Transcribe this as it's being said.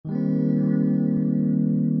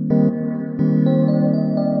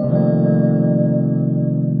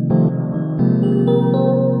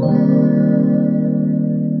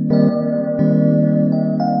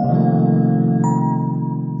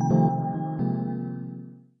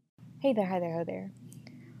Hey there, hi there, hi there.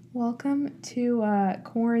 Welcome to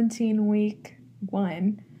quarantine week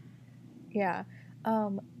 1. Yeah.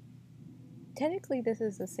 Um, Technically this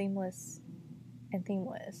is a seamless and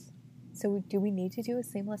themeless. So do we need to do a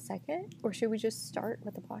seamless second? Or should we just start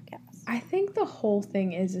with the podcast? I think the whole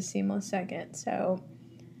thing is a seamless second, so.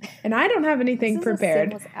 And I don't have This anything is prepared.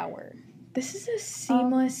 a seamless hour. This is a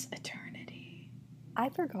seamless eternity. I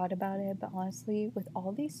forgot about it, but honestly, with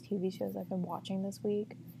all these TV shows I've been watching this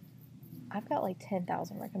week, I've got like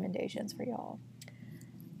 10,000 recommendations for y'all.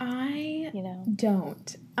 I You know?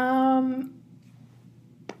 don't. I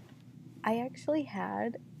actually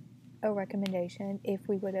had a recommendation if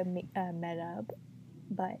we would have met up,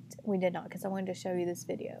 but we did not because I wanted to show you this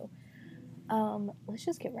video. Let's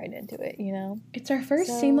just get right into it, you know? It's our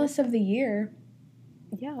first seamless of the year.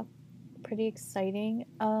 Yeah, pretty exciting.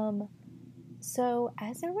 So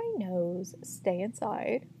as everybody knows, stay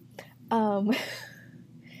inside.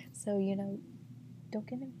 So, you know, don't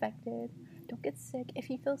get infected, don't get sick.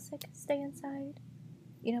 If you feel sick, stay inside.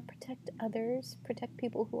 You know, protect others, protect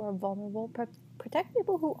people who are vulnerable, protect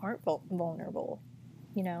people who aren't vulnerable,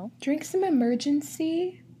 you know? Drink some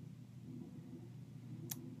emergency.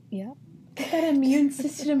 Yeah. Get that immune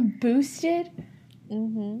system boosted.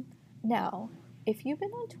 Now, if you've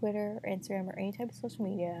been on Twitter or Instagram or any type of social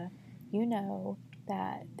media, you know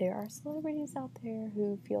that there are celebrities out there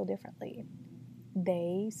who feel differently.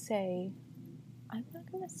 They say, I'm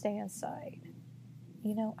not going to stay inside.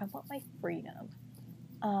 You know, I want my freedom.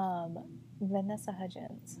 Vanessa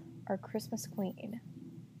Hudgens, our Christmas queen.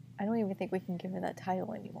 I don't even think we can give her that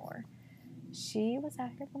title anymore. She was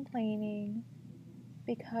out here complaining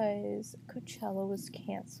because Coachella was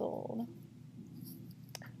canceled.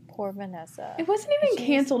 Poor Vanessa. It wasn't even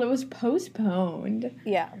canceled, it was postponed.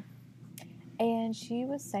 Yeah. And she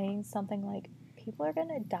was saying something like, people are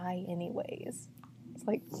gonna die anyways. It's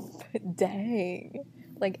like, dang.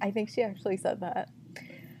 Like, I think she actually said that.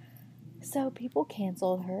 So people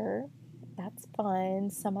canceled her. That's fun.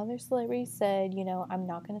 Some other celebrities said, you know, I'm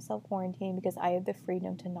not gonna self-quarantine because I have the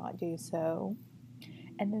freedom to not do so.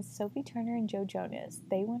 And then Sophie Turner and Joe Jonas,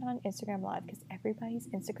 they went on Instagram Live because everybody's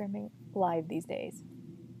Instagramming live these days.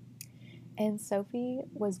 And Sophie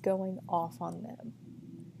was going off on them.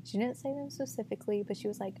 She didn't say them specifically, but she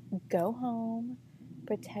was like, go home,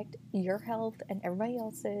 protect your health and everybody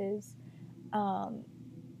else's.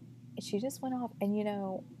 She just went off. And, you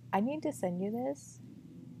know, I need to send you this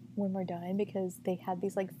when we're done because they had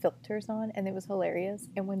these like filters on and it was hilarious.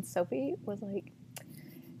 And when Sophie was like,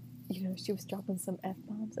 you know, she was dropping some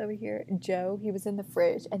F-bombs over here. Joe, he was in the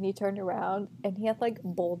fridge and he turned around and he had like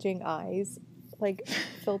bulging eyes, like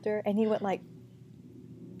filter, and he went like,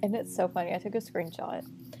 and it's so funny. I took a screenshot.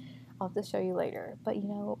 I'll have to show you later. But, you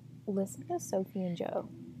know, listen to Sophie and Joe.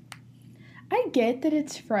 I get that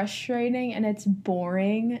it's frustrating and it's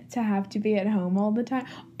boring to have to be at home all the time.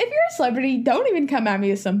 If you're a celebrity, don't even come at me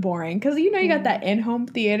with some boring. Because, you know, you got that in-home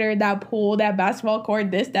theater, that pool, that basketball court,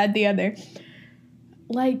 this, that, the other.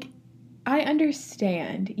 Like, I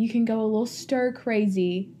understand you can go a little stir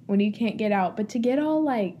crazy when you can't get out. But to get all,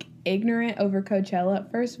 like, ignorant over Coachella,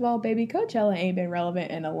 first of all, baby, Coachella ain't been relevant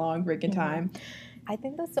in a long freaking time. I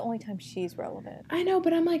think that's the only time she's relevant. I know,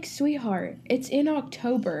 but I'm like, sweetheart, it's in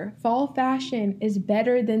October. Fall fashion is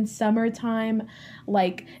better than summertime,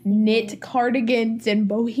 like, knit cardigans and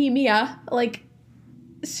bohemia. Like,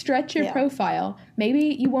 stretch your profile.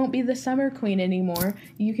 Maybe you won't be the summer queen anymore.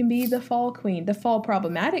 You can be the fall queen. The fall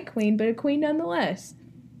problematic queen, but a queen nonetheless.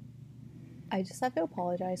 I just have to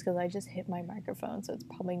apologize because I just hit my microphone, so it's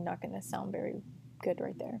probably not going to sound very good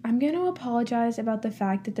right there. I'm going to apologize about the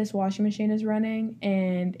fact that this washing machine is running,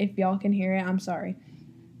 and if y'all can hear it, I'm sorry.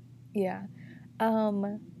 Yeah.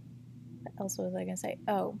 What else was I going to say?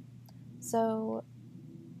 Oh, so,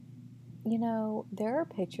 you know, there are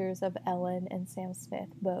pictures of Ellen and Sam Smith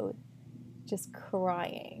both just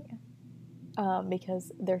crying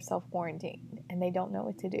because they're self-quarantined and they don't know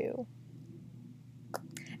what to do.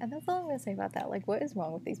 And that's all I'm going to say about that. Like, what is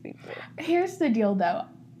wrong with these people? Here's the deal, though.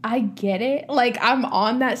 I get it. Like, I'm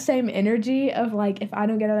on that same energy of, like, if I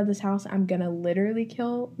don't get out of this house, I'm gonna literally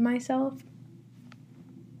kill myself.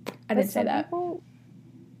 I didn't say that.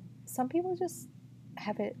 Some people just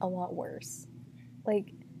have it a lot worse.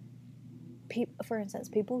 Like, for instance,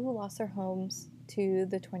 people who lost their homes to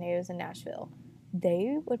the tornadoes in Nashville,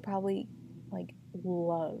 they would probably, like,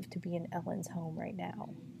 love to be in Ellen's home right now,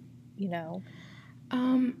 you know?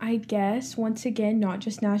 I guess, once again, not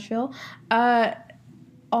just Nashville.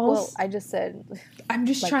 Well, I just said... I'm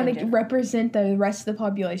just trying to represent the rest of the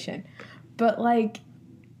population. But, like,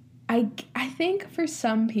 I think for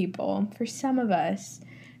some people, for some of us,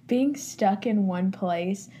 being stuck in one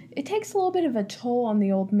place, it takes a little bit of a toll on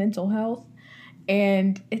the old mental health.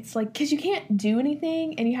 And it's like, because you can't do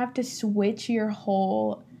anything and you have to switch your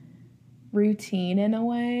whole routine in a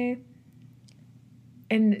way.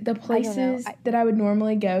 And the places that I would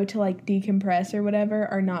normally go to like decompress or whatever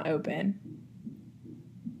are not open.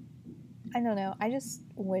 I don't know. I just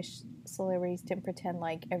wish celebrities didn't pretend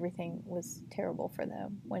like everything was terrible for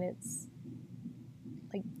them when it's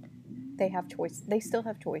like they have choice. They still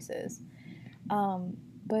have choices.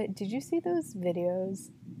 But did you see those videos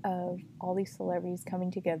of all these celebrities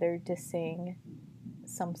coming together to sing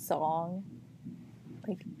some song?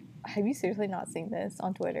 Like, have you seriously not seen this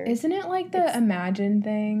on Twitter? Isn't it like the Imagine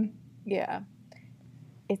thing? Yeah.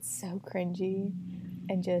 It's so cringy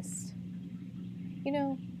and just, you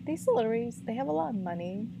know, these celebrities, they have a lot of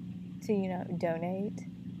money to, you know, donate.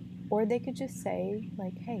 Or they could just say,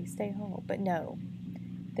 like, hey, stay home. But no,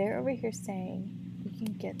 they're over here saying, we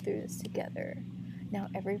can get through this together. Now,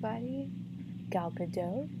 everybody, Gal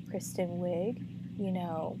Gadot, Kristen Wiig, you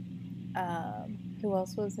know, who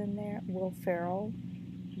else was in there? Will Ferrell.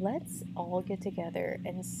 Let's all get together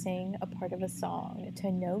and sing a part of a song to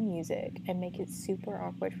no music and make it super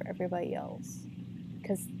awkward for everybody else.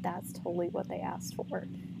 Because that's totally what they asked for.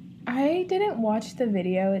 I didn't watch the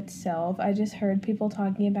video itself. I just heard people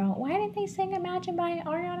talking about, why didn't they sing Imagine by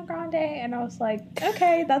Ariana Grande? And I was like,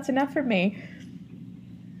 okay, that's enough for me.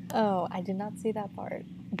 Oh, I did not see that part.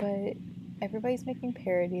 But everybody's making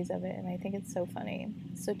parodies of it, and I think it's so funny.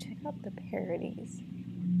 So check out the parodies.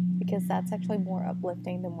 Because that's actually more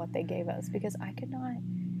uplifting than what they gave us. Because I could not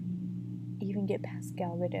even get past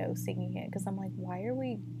Gal Gadot singing it. Because I'm like, why are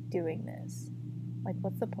we doing this? Like,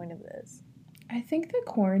 what's the point of this? I think the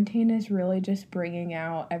quarantine is really just bringing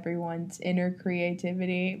out everyone's inner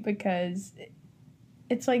creativity. Because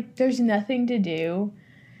it's like there's nothing to do.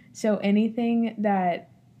 So anything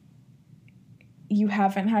that you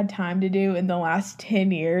haven't had time to do in the last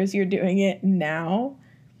 10 years, you're doing it now.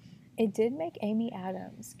 It did make Amy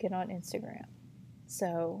Adams get on Instagram.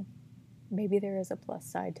 So maybe there is a plus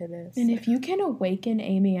side to this. And if you can awaken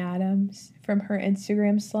Amy Adams from her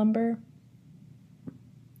Instagram slumber.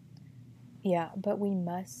 Yeah, but we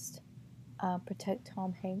must protect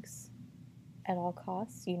Tom Hanks at all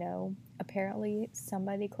costs. You know, apparently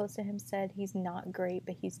somebody close to him said he's not great,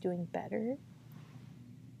 but he's doing better.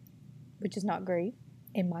 Which is not great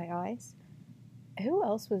in my eyes. Who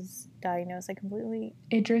else was diagnosed? I completely...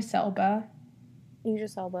 Idris Elba.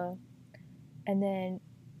 And then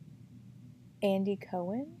Andy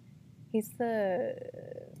Cohen. He's the...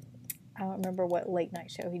 I don't remember what late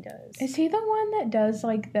night show he does. Is he the one that does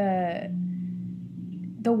like the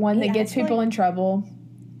one that gets people in trouble?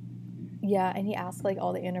 Yeah, and he asked like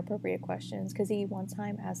all the inappropriate questions. Because he one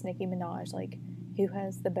time asked Nicki Minaj like, who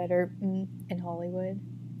has the better in Hollywood?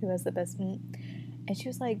 Who has the best And she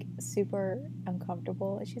was like super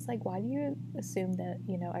uncomfortable. And she's like, why do you assume that,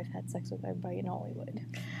 you know, I've had sex with everybody in Hollywood?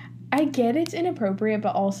 I get it's inappropriate,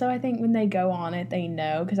 but also I think when they go on it, they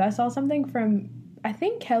know. Because I saw something from, I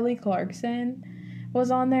think Kelly Clarkson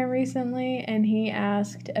was on there recently, and he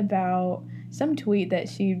asked about some tweet that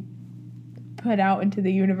she put out into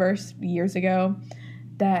the universe years ago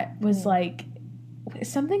that was like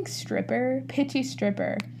something stripper, pitchy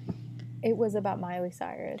stripper. It was about Miley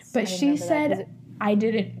Cyrus. But she said, I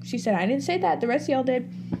didn't. She said, I didn't say that. The rest of y'all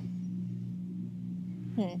did.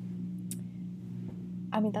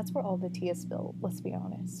 I mean, that's where all the tea is spilled, let's be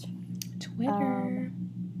honest. Twitter.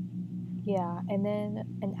 Yeah, and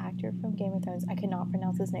then an actor from Game of Thrones, I cannot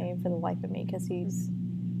pronounce his name for the life of me because he's,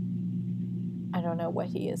 I don't know what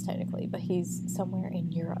he is technically, but he's somewhere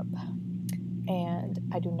in Europe. And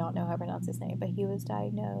I do not know how to pronounce his name, but he was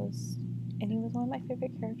diagnosed. And he was one of my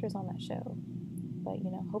favorite characters on that show. But,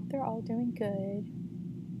 you know, hope they're all doing good.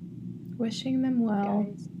 Wishing them well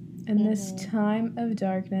in this time of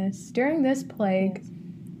darkness. During this plague. Yes.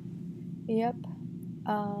 Yep.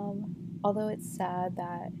 Although it's sad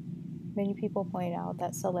that many people point out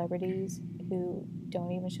that celebrities who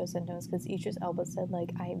don't even show symptoms, because Idris Elba said,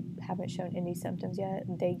 like, I haven't shown any symptoms yet,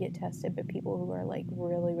 they get tested, but people who are, like,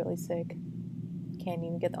 really, really sick can't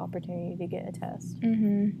even get the opportunity to get a test.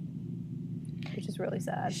 Which is really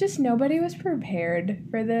sad. It's just nobody was prepared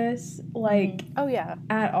for this, like, oh yeah,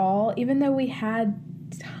 at all, even though we had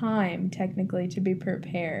time, technically, to be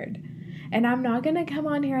prepared. And I'm not going to come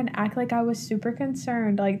on here and act like I was super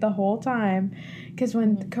concerned, like, the whole time, because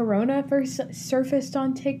when Corona first surfaced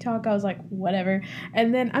on TikTok, I was like, whatever.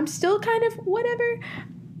 And then I'm still kind of whatever,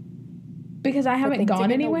 because I haven't gone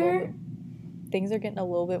anywhere. Things are getting a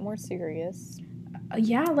little bit more serious.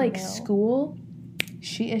 Yeah, like, school,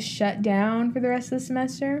 she is shut down for the rest of the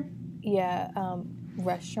semester. Yeah,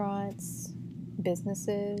 restaurants,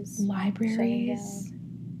 businesses, Libraries.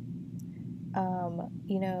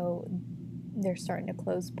 you know, they're starting to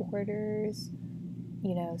close borders.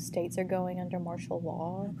 You know, states are going under martial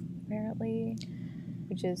law, apparently,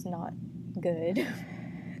 which is not good.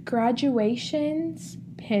 Graduations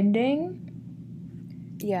pending.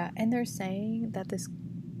 Yeah, and they're saying that this,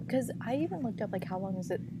 because I even looked up, like, how long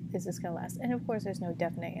is this gonna last? And of course, there's no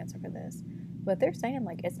definite answer for this, but they're saying,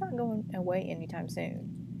 like, it's not going away anytime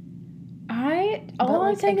soon. All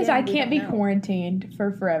I'm saying is I again, we can't don't be know. quarantined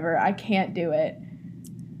for forever. I can't do it.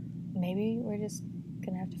 Maybe we're just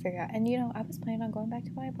gonna have to figure out. And you know, I was planning on going back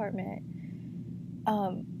to my apartment,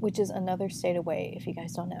 which is another state away, if you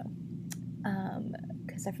guys don't know.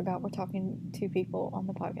 Because I forgot we're talking to people on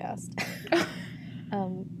the podcast.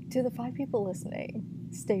 To the 5 people listening,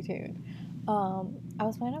 stay tuned. I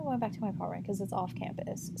was planning on going back to my apartment because it's off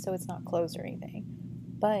campus, so it's not closed or anything.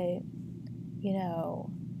 But, you know,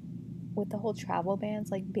 with the whole travel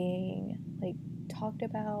bans, like, being, like, talked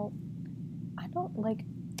about, I don't, like,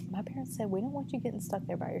 my parents said, we don't want you getting stuck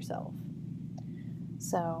there by yourself.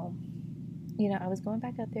 So, you know, I was going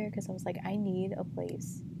back up there because I was like, I need a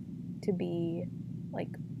place to be, like,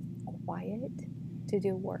 quiet to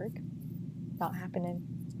do work. Not happening.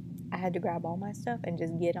 I had to grab all my stuff and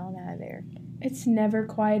just get on out of there. It's never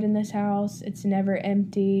quiet in this house. It's never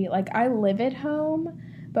empty. Like, I live at home,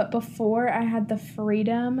 but before I had the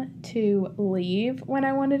freedom to leave when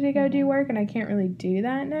I wanted to go do work, and I can't really do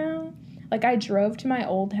that now. Like, I drove to my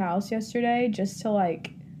old house yesterday just to,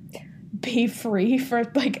 like, be free for,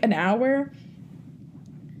 like, an hour.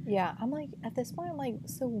 Yeah, I'm like, at this point, I'm like,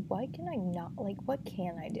 so what can I not, like, what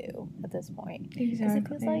can I do at this point? Exactly. Because it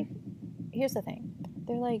feels like, here's the thing.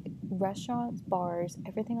 They're like restaurants, bars,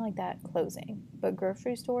 everything like that closing. But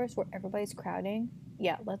grocery stores where everybody's crowding,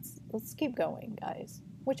 yeah, let's keep going, guys.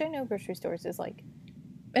 Which I know grocery stores is like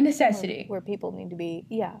a necessity. Where people need to be,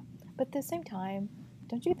 yeah. But at the same time,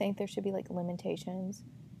 don't you think there should be like limitations?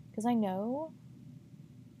 Because I don't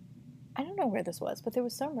know where this was, but there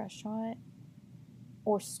was some restaurant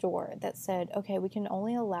or store that said, okay, we can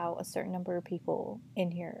only allow a certain number of people in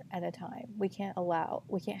here at a time. We can't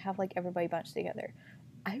have like everybody bunched together.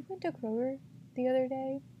 I went to Kroger the other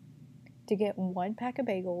day to get 1 pack of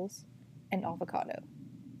bagels and avocado.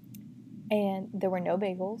 And there were no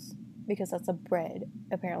bagels because that's a bread,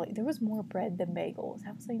 apparently. There was more bread than bagels.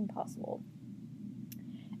 How was that even possible?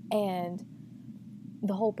 And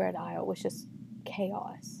the whole bread aisle was just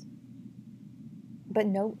chaos. But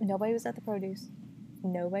nobody was at the produce.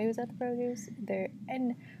 Nobody was at the produce there,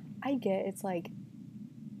 and I get it's like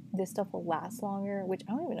this stuff will last longer, which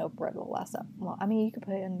I don't even know if bread will last that long. I mean, you could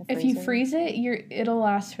put it in the freezer. If you freeze it, it'll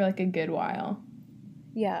last for like a good while.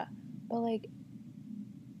 Yeah, but like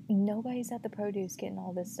nobody's at the produce getting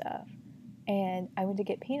all this stuff, and I went to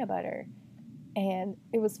get peanut butter, and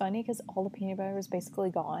it was funny because all the peanut butter was basically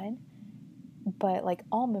gone, but like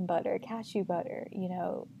almond butter, cashew butter, you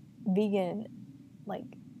know, vegan, like.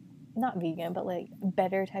 Not vegan, but like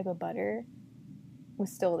better type of butter was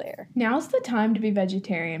still there. Now's the time to be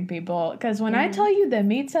vegetarian, people, because when I tell you the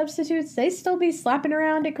meat substitutes, they still be slapping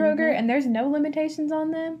around at Kroger, and there's no limitations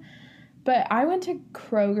on them. But I went to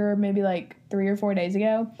Kroger maybe like 3 or 4 days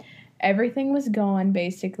ago. Everything was gone,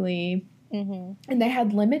 basically. And they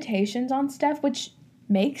had limitations on stuff, which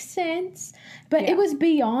makes sense, but it was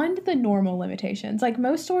beyond the normal limitations. Like,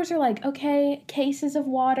 most stores are like, okay, cases of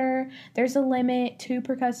water, there's a limit, 2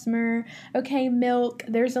 per customer. Okay, milk,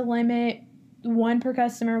 there's a limit, 1 per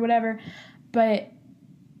customer, whatever. But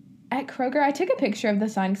at Kroger, I took a picture of the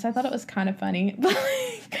sign because I thought it was kind of funny.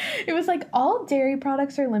 It was like, all dairy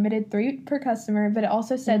products are limited, 3 per customer, but it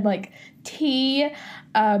also said like tea,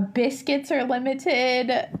 biscuits are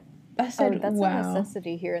limited. I said, that's wow. a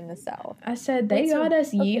necessity here in the South. I said, they got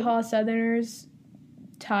us yeehaw Southerners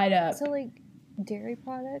tied up. So, like, dairy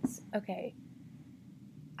products, okay.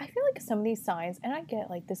 I feel like some of these signs, and I get,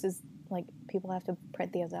 like, this is, like, people have to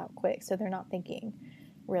print these out quick, so they're not thinking,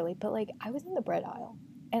 really. But, like, I was in the bread aisle,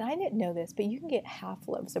 and I didn't know this, but you can get half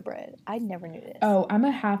loaves of bread. I never knew this. Oh, I'm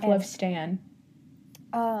a half loaf stan.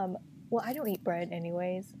 Well, I don't eat bread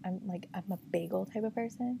anyways. I'm a bagel type of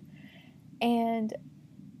person. And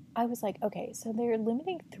I was like, okay, so they're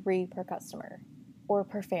limiting 3 per customer or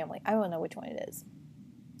per family. I don't know which one it is.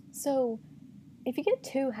 So if you get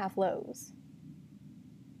 2 half loaves,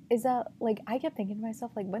 is that, like, I kept thinking to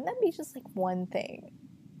myself, like, wouldn't that be just like 1 thing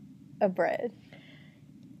of bread?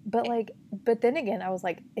 But then again, I was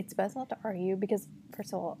like, it's best not to argue because,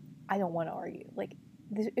 first of all, I don't want to argue. Like,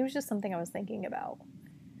 it was just something I was thinking about.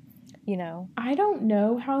 you know? I don't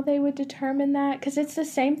know how they would determine that because it's the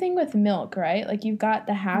same thing with milk, right? Like you've got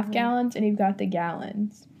the half Mm-hmm. gallons and you've got the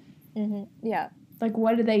gallons. Mm-hmm. Yeah. Like,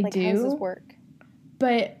 what do they Like, do? how does this work?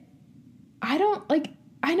 But I don't like.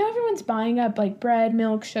 I know everyone's buying up like bread,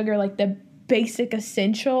 milk, sugar, like the basic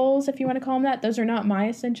essentials, if you want to call them that. Those are not my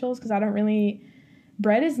essentials because I don't really.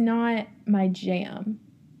 Bread is not my jam.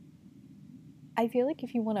 I feel like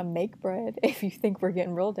if you want to make bread, if you think we're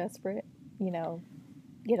getting real desperate, you know,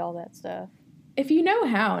 get all that stuff. If you know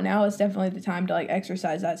how, now is definitely the time to like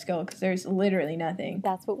exercise that skill because there's literally nothing.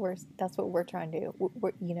 That's what we're trying to do.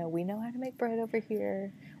 We know how to make bread over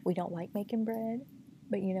here. We don't like making bread,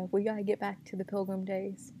 but you know, we gotta get back to the Pilgrim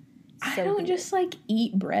days. I So don't be just it. like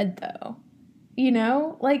eat bread though. You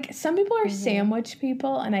know, like some people are Mhm. sandwich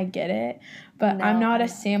people, and I get it, but No, I'm not I'm a not.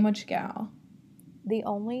 sandwich gal. The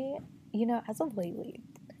only, as of lately,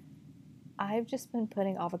 I've just been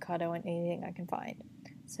putting avocado on anything I can find.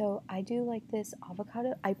 So I do like this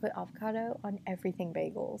avocado. I put avocado on everything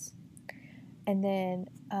bagels. And then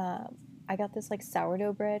I got this like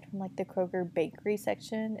sourdough bread from like the Kroger bakery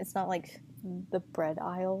section. It's not like the bread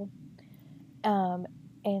aisle.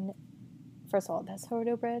 And first of all, that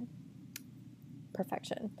sourdough bread,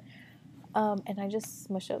 perfection. And I just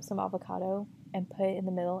smush up some avocado and put it in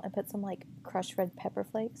the middle and put some like crushed red pepper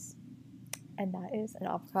flakes. And that is an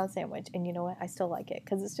avocado sandwich. And you know what? I still like it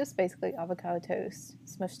because it's just basically avocado toast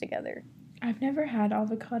smushed together. I've never had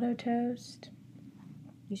avocado toast.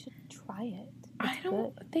 You should try it. I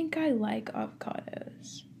don't think I like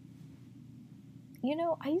avocados.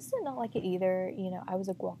 I used to not like it either. I was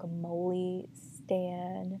a guacamole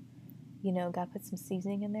stan. Gotta put some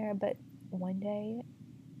seasoning in there. But one day,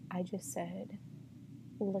 I just said,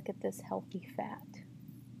 look at this healthy fat.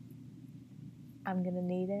 I'm gonna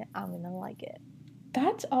need it. I'm gonna like it.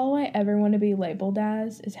 That's all I ever want to be labeled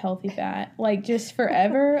as is healthy fat. Like, just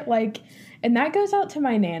forever. Like, and that goes out to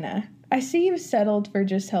my Nana. I see you've settled for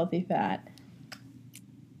just healthy fat.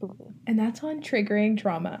 Ooh. And that's on triggering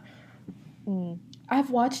trauma. I've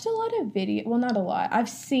watched a lot of video. Well, not a lot. I've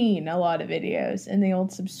seen a lot of videos in the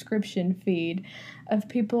old subscription feed of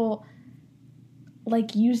people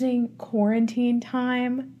like using quarantine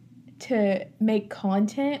time to make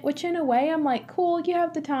content, which in a way I'm like, cool, you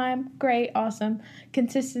have the time, great, awesome,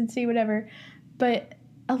 consistency, whatever. But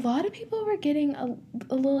a lot of people were getting a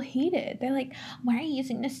little heated. They're like, why are you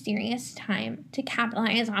using this serious time to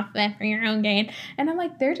capitalize off of it for your own gain? And I'm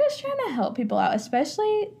like, they're just trying to help people out,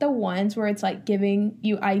 especially the ones where it's like giving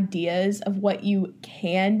you ideas of what you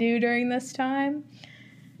can do during this time.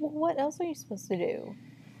 Well, what else are you supposed to do?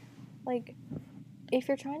 Like, if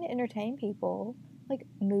you're trying to entertain people, like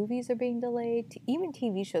movies are being delayed, even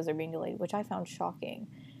TV shows are being delayed, which I found shocking.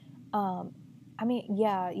 I mean,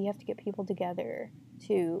 yeah, you have to get people together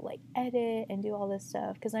to like edit and do all this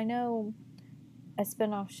stuff because I know a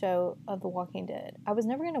spin-off show of The Walking Dead. I was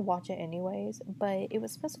never going to watch it anyways, but it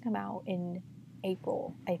was supposed to come out in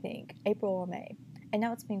April, I think, April or May. And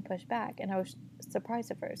now it's being pushed back, and I was surprised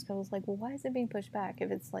at first because I was like, well, why is it being pushed back if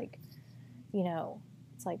it's like,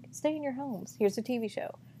 it's like stay in your homes. Here's a TV show.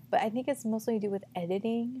 But I think it's mostly to do with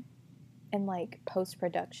editing and like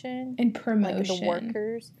post-production and promotion. Like the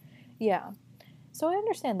workers. Yeah. So I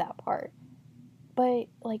understand that part. But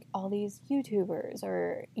like all these YouTubers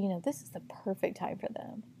are, this is the perfect time for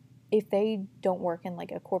them. If they don't work in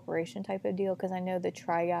like a corporation type of deal, because I know the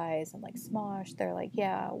Try Guys and like Smosh, they're like,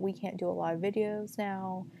 yeah, we can't do a lot of videos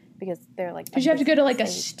now because they're like. Because you have to go to like a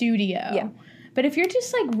studio. Yeah. But if you're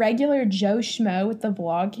just like regular Joe Schmo with the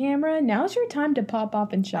vlog camera, now's your time to pop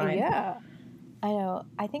up and shine. Yeah. I know.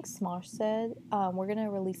 I think Smosh said we're going to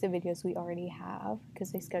release the videos we already have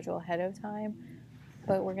because they schedule ahead of time.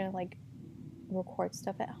 But we're going to like record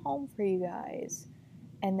stuff at home for you guys.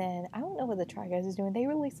 And then I don't know what the Try Guys is doing. They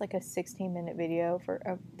released like a 16-minute video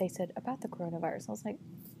for they said about the coronavirus. I was like,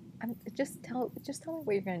 just tell me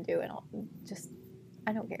what you're going to do and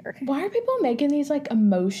I don't care. Why are people making these like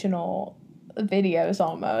emotional videos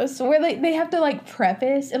almost where they have to like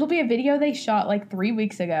preface? It'll be a video they shot like 3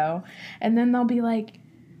 weeks ago and then they'll be like,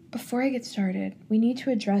 before I get started, we need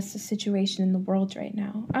to address the situation in the world right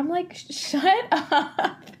now. I'm like, shut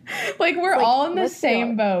up. Like we're all in the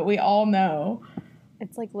same boat. We all know.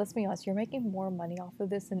 It's like, let's be honest, you're making more money off of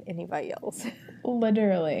this than anybody else.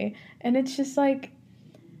 Literally. And it's just like,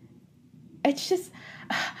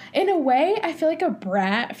 in a way, I feel like a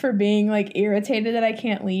brat for being like irritated that I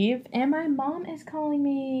can't leave. And my mom is calling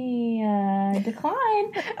me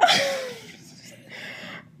decline.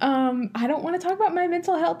 I don't want to talk about my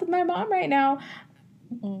mental health with my mom right now.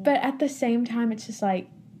 But at the same time, it's just like,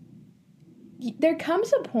 there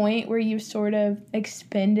comes a point where you've sort of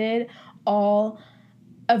expended all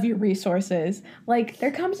of your resources. Like,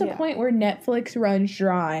 there comes a point where Netflix runs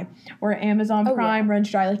dry, or Amazon Prime runs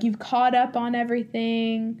dry. Like, you've caught up on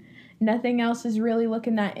everything. Nothing else is really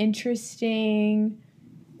looking that interesting.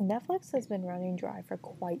 Netflix has been running dry for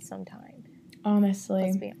quite some time. Honestly.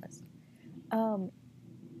 Let's be honest.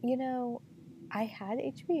 You know, I had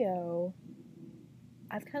HBO.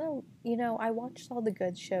 I've kind of, you know, I watched all the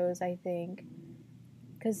good shows, I think.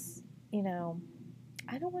 Because, you know,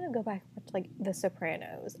 I don't want to go back and watch, like, The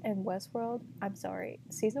Sopranos and Westworld. I'm sorry.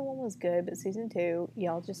 Season 1 was good, but Season 2,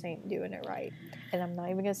 y'all just ain't doing it right. And I'm not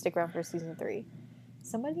even going to stick around for Season 3.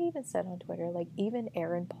 Somebody even said on Twitter, like, even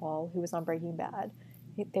Aaron Paul, who was on Breaking Bad,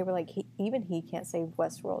 they were like, he can't save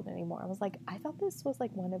Westworld anymore. I was like, I thought this was,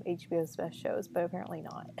 like, one of HBO's best shows, but apparently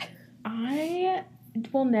not. I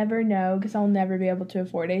will never know because I'll never be able to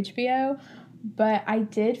afford HBO. But I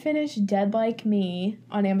did finish Dead Like Me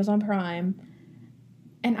on Amazon Prime.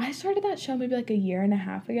 And I started that show maybe like a year and a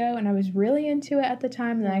half ago, and I was really into it at the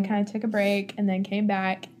time. And then I kind of took a break and then came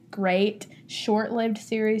back. Great, short-lived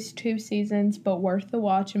series, 2 seasons, but worth the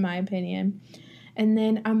watch in my opinion. And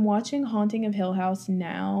then I'm watching Haunting of Hill House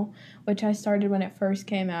now, which I started when it first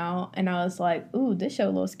came out, and I was like, ooh, this show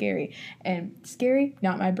a little scary. And scary,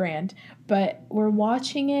 not my brand. But we're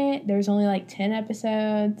watching it. There's only like 10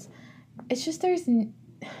 episodes. It's just there's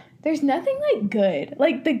nothing like good.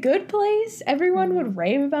 Like The Good Place, everyone would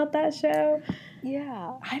rave about that show.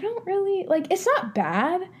 Yeah. I don't really, like, it's not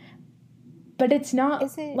bad, but it's not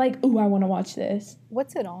like, ooh, I want to watch this.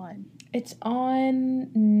 What's it on? It's on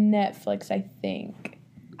Netflix, I think.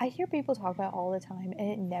 I hear people talk about it all the time,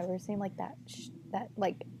 and it never seemed like that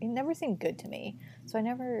like, it never seemed good to me. So I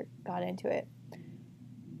never got into it.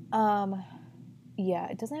 Yeah,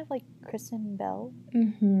 it doesn't have, like, Kristen Bell.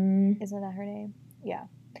 Mm-hmm. Isn't that her name? Yeah.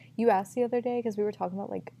 You asked the other day, because we were talking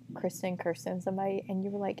about, like, Kirsten, somebody, and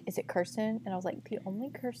you were like, is it Kirsten? And I was like, the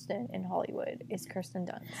only Kirsten in Hollywood is Kirsten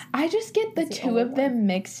Dunst. I just get the two of them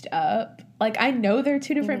mixed up. Like, I know they're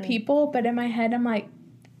two different people, but in my head, I'm like,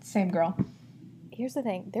 same girl. Here's the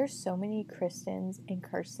thing. There's so many Kristens and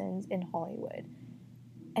Kirstens in Hollywood,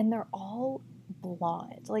 and they're all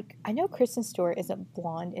blonde. Like, I know Kristen Stewart isn't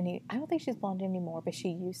blonde I don't think she's blonde anymore, but she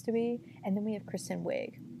used to be. And then we have Kristen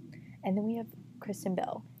Wiig, and then we have Kristen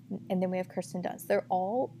Bell, and then we have Kirsten Dunst. They're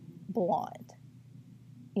all blonde,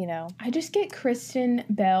 you know? I just get Kristen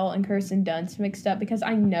Bell and Kirsten Dunst mixed up because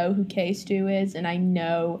I know who Kay Stu is and I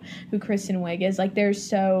know who Kristen Wiig is. Like, they're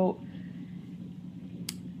so,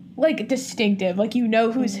 like, distinctive. Like, you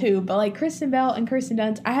know who's who. But, like, Kristen Bell and Kirsten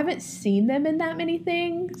Dunst, I haven't seen them in that many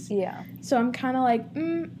things. Yeah. So I'm kind of like,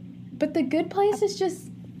 But The Good Place is just,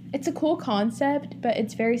 it's a cool concept, but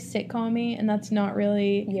it's very sitcom-y, and that's not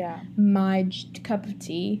really my cup of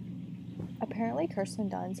tea. Apparently, Kirsten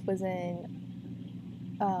Dunst was in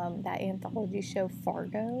that anthology show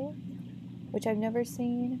Fargo, which I've never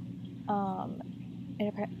seen.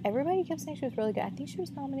 And everybody kept saying she was really good. I think she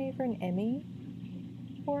was nominated for an Emmy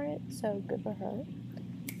for it, so good for her.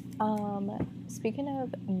 Speaking of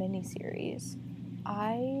miniseries,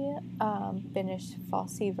 I finished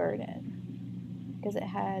Fosse Verdon because it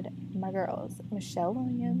had my girls Michelle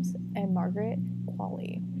Williams and Margaret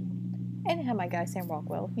Qualley, and it had my guy Sam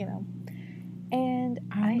Rockwell, you know. And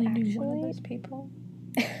I only knew one of those people.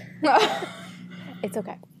 It's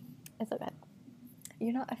okay. It's okay.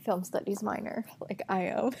 You're not a film studies minor like I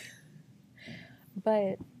am.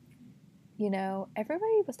 But, you know,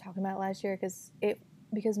 everybody was talking about it last year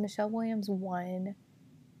because Michelle Williams won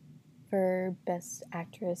for Best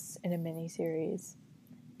Actress in a Miniseries.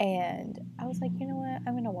 And I was like, you know what?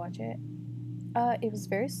 I'm going to watch it. It was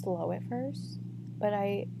very slow at first, but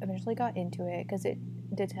I eventually got into it because it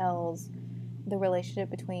details the relationship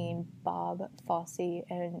between Bob Fosse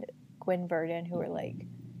and Gwen Verdon, who were like,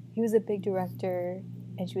 he was a big director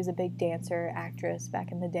and she was a big dancer, actress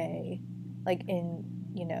back in the day, like in,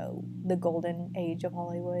 you know, the golden age of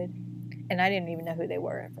Hollywood. And I didn't even know who they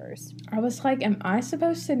were at first. I was like, am I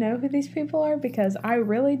supposed to know who these people are? Because I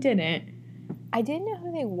really didn't. I didn't know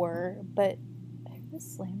who they were, but they were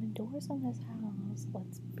slamming doors on this house.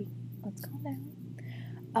 Let's calm down.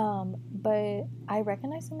 But I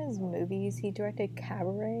recognize him as movies. He directed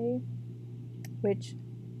Cabaret, which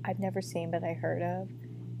I've never seen, but I heard of.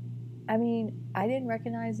 I mean, I didn't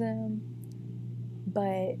recognize them,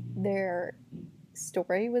 but their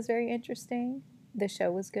story was very interesting. The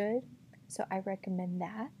show was good, so I recommend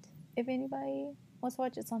that if anybody wants to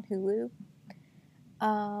watch it. It's on Hulu.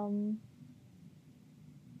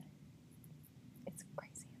 It's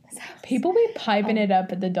crazy in this house. People be piping it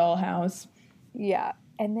up at the dollhouse. Yeah,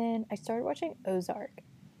 and then I started watching Ozark.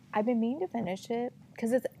 I've been meaning to finish it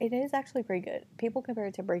because it is actually pretty good. People compare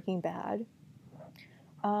it to Breaking Bad,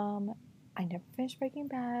 I never finished Breaking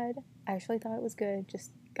Bad. I actually thought it was good,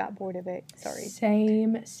 just got bored of it. Sorry.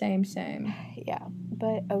 Same. Yeah,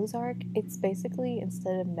 but Ozark, it's basically,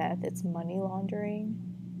 instead of meth, it's money laundering.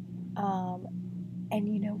 Um, and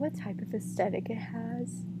you know what type of aesthetic it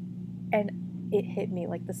has? And it hit me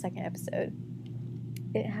like the second episode.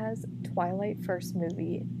 It has Twilight first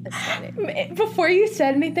movie aesthetic. Before you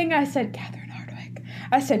said anything, I said Catherine Hardwicke.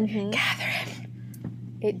 I said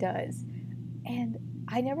Catherine. It does. And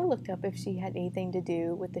I never looked up if she had anything to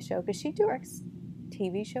do with the show, because she directs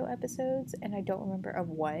TV show episodes, and I don't remember of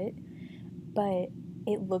what, but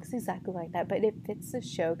it looks exactly like that. But it fits the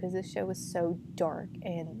show, because this show is so dark,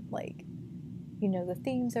 and like, you know, the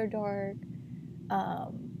themes are dark.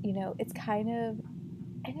 You know, it's kind of,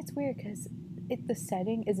 and it's weird because the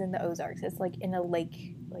setting is in the Ozarks. It's like in a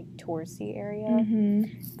lake, like touristy area, Mm-hmm.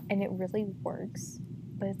 and it really works.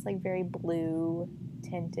 But it's like very blue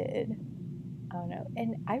tinted. I don't know,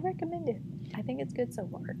 and I recommend it. I think it's good so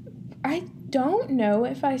far. I don't know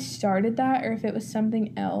if I started that or if it was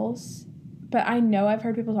something else, but I know I've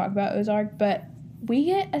heard people talk about Ozark, but we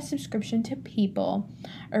get a subscription to People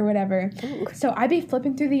or whatever. Ooh. So I be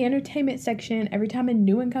flipping through the entertainment section every time a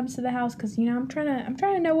new one comes to the house, because you know I'm trying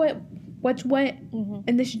to know what's what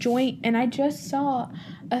in this joint, and I just saw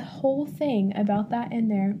a whole thing about that in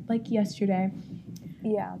there like yesterday.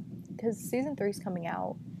 Yeah, because season 3 is coming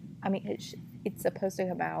out. I mean, it's supposed to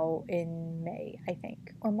come out in May, I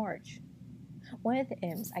think, or March. One of the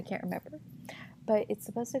M's, I can't remember, but it's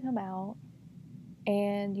supposed to come out,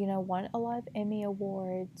 and you know, won a lot of Emmy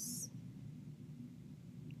awards.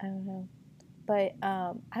 I don't know, but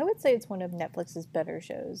I would say it's one of Netflix's better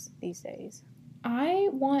shows these days. I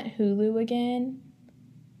want Hulu again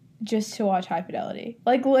just to watch High Fidelity.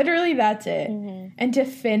 Like, literally, that's it. Mm-hmm. And to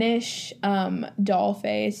finish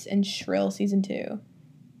Dollface and Shrill season 2.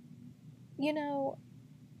 You know,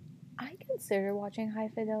 I consider watching High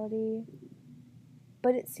Fidelity,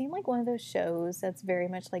 but it seemed like one of those shows that's very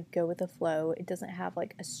much like go with the flow. It doesn't have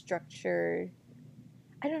like a structured,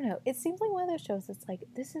 I don't know. It seems like one of those shows that's like,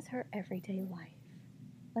 this is her everyday life.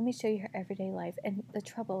 Let me show you her everyday life and the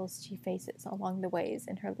troubles she faces along the ways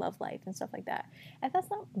in her love life and stuff like that. And that's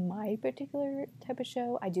not my particular type of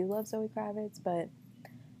show. I do love Zoe Kravitz, but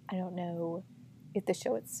I don't know if the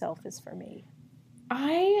show itself is for me.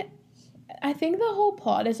 I think the whole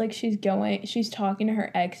plot is like she's talking to her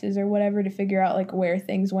exes or whatever to figure out like where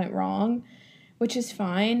things went wrong, which is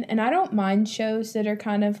fine. And I don't mind shows that are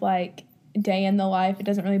kind of like day in the life. It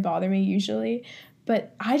doesn't really bother me usually.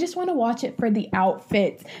 But I just want to watch it for the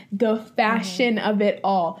outfits, the fashion of it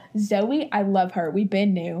all. Zoe, I love her. We've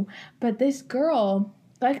been new. But this girl,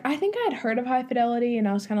 like, I think I had heard of High Fidelity, and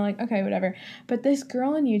I was kind of like, okay, whatever. But this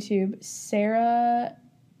girl on YouTube, Sarah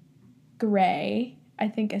Gray, I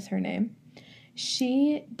think is her name,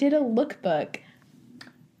 she did a lookbook.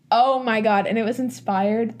 Oh my God. And it was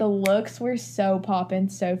inspired. The looks were so poppin',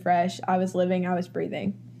 so fresh. I was living, I was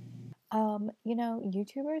breathing. You know,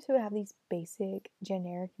 YouTubers who have these basic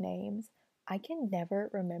generic names, I can never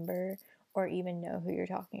remember or even know who you're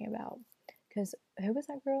talking about. Because who was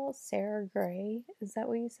that girl? Sarah Gray? Is that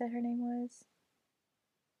what you said her name was?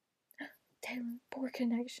 Taylor, poor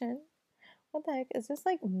connection. What the heck? Is this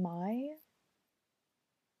like my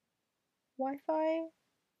Wi-Fi?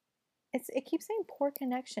 It keeps saying poor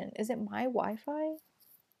connection. Is it my Wi-Fi?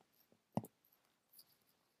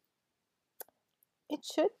 It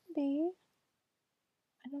should be.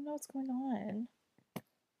 I don't know what's going on.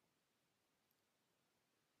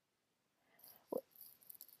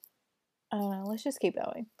 Let's just keep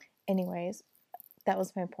going. Anyways, that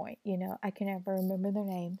was my point. You know, I can never remember their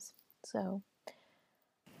names. So,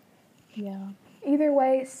 yeah. Either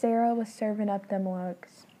way, Sarah was serving up them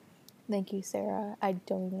looks. Thank you, Sarah. I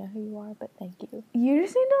don't even know who you are, but thank you. You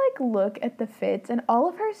just need to like look at the fits, and all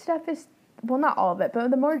of her stuff is, well, not all of it, but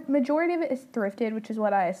the majority of it is thrifted, which is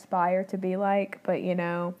what I aspire to be like. But you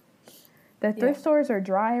know, the thrift stores are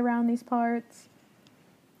dry around these parts.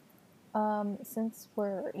 Since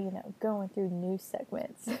we're, you know, going through news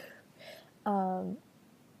segments, you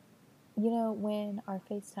know, when our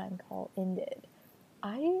FaceTime call ended,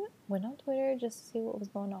 I went on Twitter just to see what was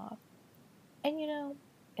going on. And, you know,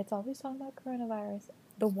 it's always talking about coronavirus.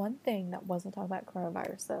 The one thing that wasn't talking about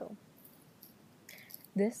coronavirus, though,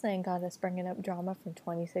 this thing got us bringing up drama from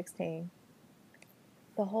 2016.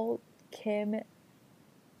 The whole Kim and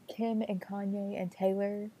Kanye and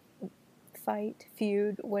Taylor fight,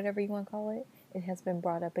 feud, whatever you want to call it, it has been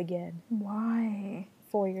brought up again. Why?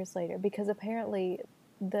 4 years later, because apparently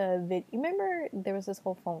you remember there was this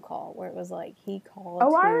whole phone call where it was like he called.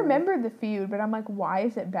 Oh, I remember the feud, but I'm like, why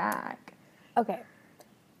is it back? Okay,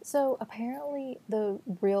 So apparently the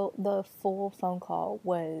full phone call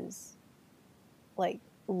was like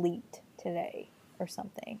leaked today or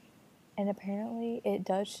something. And apparently it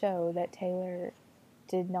does show that Taylor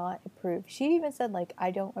did not approve. She even said like,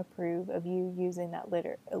 I don't approve of you using that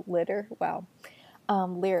lyric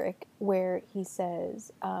where he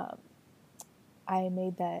says, I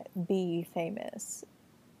made that B famous.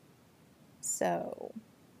 So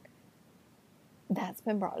that's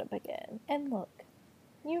been brought up again. And look,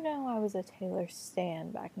 you know I was a Taylor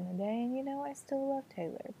stan back in the day, and you know I still love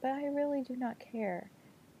Taylor, but I really do not care.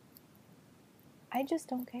 I just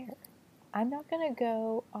don't care. I'm not gonna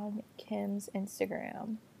go on Kim's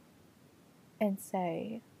Instagram and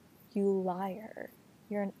say, you liar,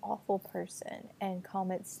 you're an awful person, and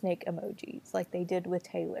comment snake emojis like they did with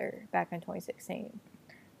Taylor back in 2016,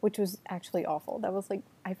 which was actually awful. That was like,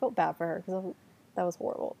 I felt bad for her because that was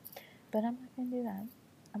horrible. But I'm not gonna do that.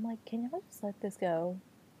 I'm like, can y'all just let this go?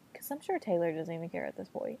 Because I'm sure Taylor doesn't even care at this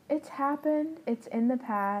point. It's happened. It's in the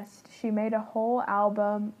past. She made a whole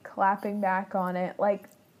album clapping back on it. Like,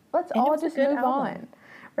 let's all just move on.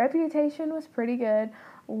 Reputation was pretty good.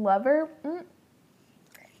 Lover,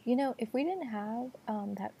 You know, if we didn't have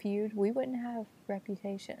that feud, we wouldn't have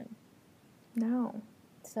Reputation. No.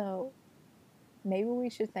 So maybe we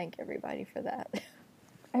should thank everybody for that.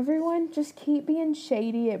 Everyone just keep being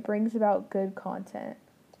shady. It brings about good content.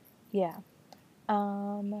 Yeah.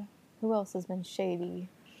 Who else has been shady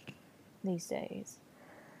these days?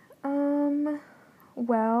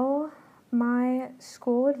 Well, my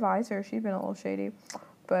school advisor, she's been a little shady,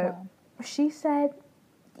 but she said,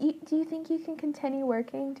 do you think you can continue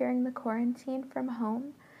working during the quarantine from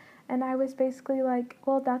home? And I was basically like,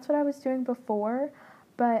 well, that's what I was doing before,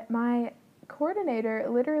 but my coordinator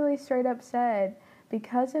literally straight up said,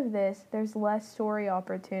 because of this, there's less story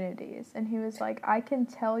opportunities. And he was like, I can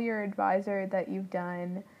tell your advisor that you've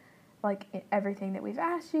done like everything that we've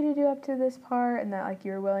asked you to do up to this part and that like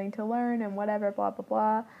you're willing to learn and whatever, blah, blah,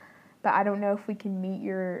 blah. But I don't know if we can meet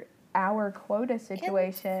your hour quota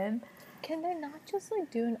situation. Can they not just like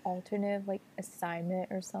do an alternative like assignment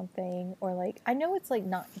or something? Or like, I know it's like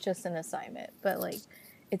not just an assignment, but like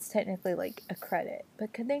it's technically like a credit.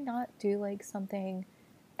 But could they not do like something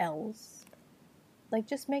else? Like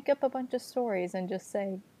just make up a bunch of stories and just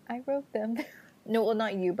say, I wrote them. No, well,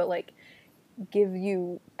 not you, but like give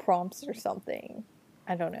you prompts or something.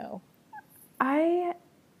 I don't know. I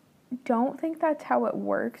don't think that's how it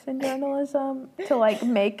works in journalism to like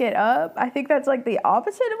make it up. I think that's like the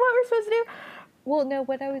opposite of what we're supposed to do. Well, no,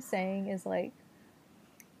 what I was saying is like,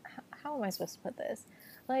 how am I supposed to put this?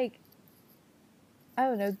 Like, I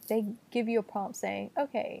don't know. They give you a prompt saying,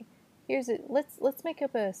 okay, here's it. Let's make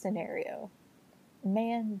up a scenario.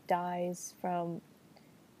 Man dies from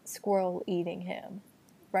squirrel eating him.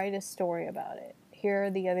 Write a story about it. Here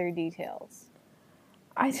are the other details.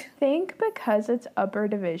 I think because it's upper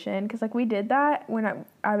division, because like we did that when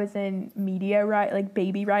I was in media, like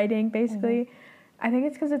baby writing, basically. Mm-hmm. I think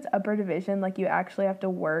it's because it's upper division, like you actually have to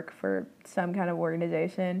work for some kind of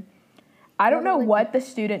organization. I don't know what the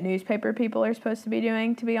student newspaper people are supposed to be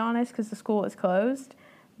doing, to be honest, because the school is closed.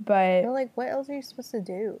 But like, what else are you supposed to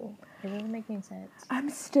do? It doesn't make any sense. I'm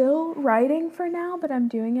still writing for now, but I'm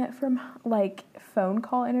doing it from like phone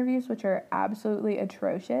call interviews, which are absolutely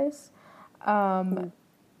atrocious.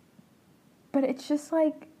 But it's just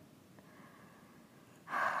like,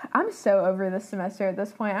 I'm so over this semester at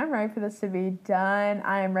this point. I'm ready for this to be done.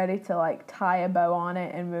 I am ready to like tie a bow on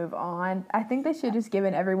it and move on. I think they should just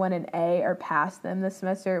given everyone an A or pass them this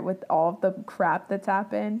semester with all of the crap that's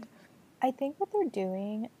happened. I think what they're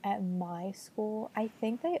doing at my school, I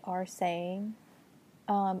think they are saying,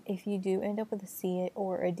 if you do end up with a C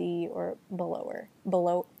or a D or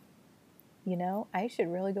below, you know, I should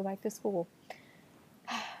really go back to school.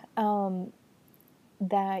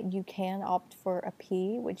 That you can opt for a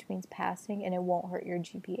P, which means passing, and it won't hurt your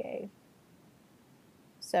GPA.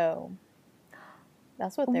 So,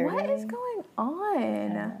 that's what they're doing. What is going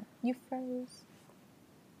on? You froze.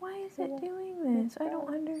 Why is it doing this? I don't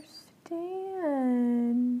understand.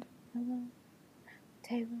 Hello.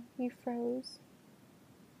 Taylor, you froze.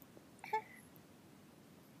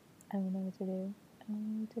 I don't know what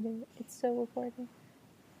to do. It's still recording.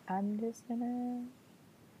 I'm just gonna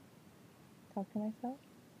talk to myself.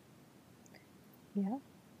 Yeah.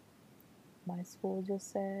 My school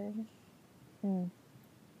just said,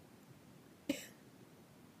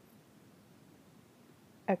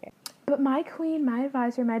 Okay. But my queen, my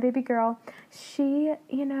advisor, my baby girl, she,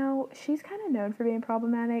 you know, she's kind of known for being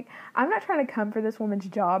problematic. I'm not trying to come for this woman's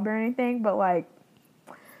job or anything, but like,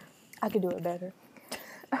 I could do it better.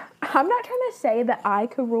 I'm not trying to say that I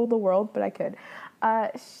could rule the world, but I could.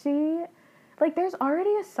 She, like, there's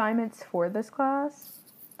already assignments for this class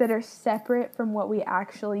that are separate from what we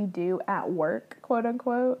actually do at work, quote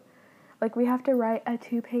unquote. Like, we have to write a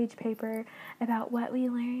 2-page paper about what we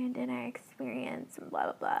learned in our experience, and blah,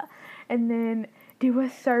 blah, blah. And then do a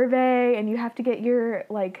survey, and you have to get your,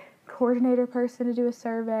 like, coordinator person to do a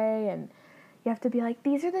survey, and you have to be like,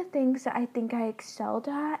 these are the things that I think I excelled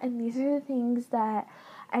at, and these are the things that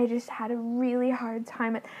I just had a really hard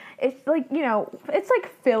time at. It's like, you know, it's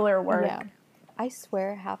like filler work. Yeah. I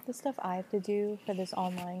swear half the stuff I have to do for this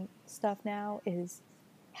online stuff now is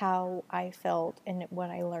how I felt and what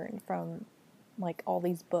I learned from like all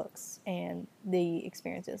these books and the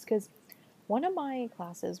experiences. Because one of my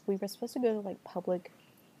classes, we were supposed to go to like public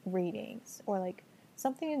readings or like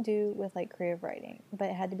something to do with like creative writing, but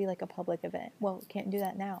it had to be like a public event. Well, can't do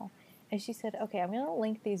that now. And she said, okay, I'm going to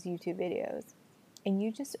link these YouTube videos and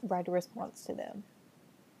you just write a response to them.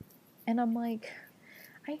 And I'm like,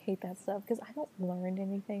 I hate that stuff because I don't learn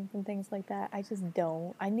anything from things like that. I just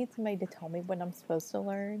don't. I need somebody to tell me what I'm supposed to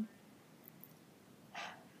learn.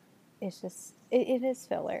 It's just, it is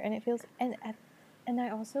filler, and it feels, and I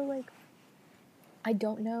also, like, I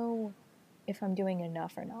don't know if I'm doing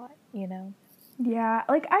enough or not, you know? Yeah,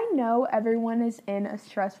 like, I know everyone is in a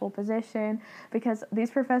stressful position because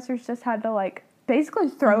these professors just had to, like, basically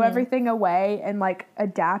throw everything away and, like,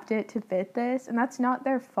 adapt it to fit this, and that's not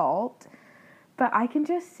their fault. But I can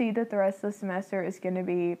just see that the rest of the semester is going to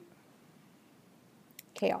be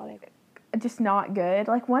Chaotic. just not good.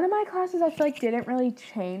 Like, one of my classes I feel like didn't really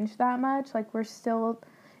change that much. Like, we're still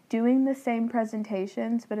doing the same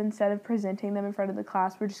presentations, but instead of presenting them in front of the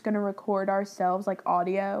class, we're just going to record ourselves, like,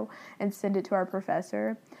 audio and send it to our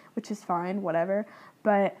professor, which is fine, whatever.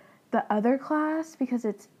 But the other class, because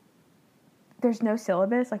there's no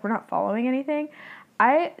syllabus, like, we're not following anything,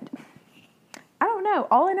 I don't know.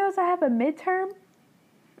 All I know is I have a midterm,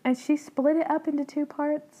 and she split it up into 2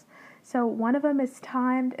 parts. So one of them is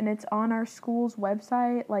timed, and it's on our school's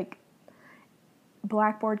website, like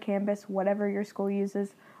Blackboard, Canvas, whatever your school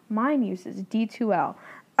uses. Mine uses D2L.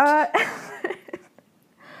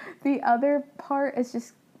 The other part is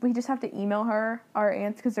just, we just have to email her our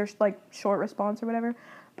answers because there's, like, short response or whatever.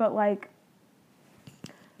 But, like,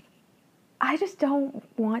 I just don't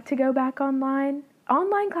want to go back online.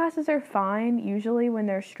 Online classes are fine, usually when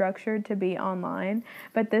they're structured to be online,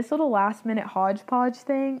 but this little last-minute hodgepodge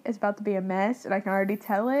thing is about to be a mess, and I can already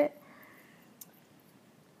tell it.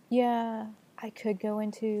 Yeah, I could go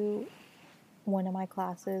into one of my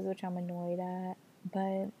classes, which I'm annoyed at,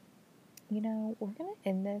 but, you know, we're going to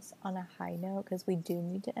end this on a high note, because we do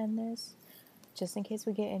need to end this, just in case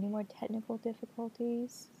we get any more technical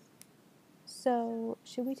difficulties. So,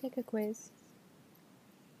 should we take a quiz?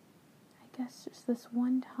 I guess just this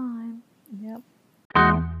one time. Yep.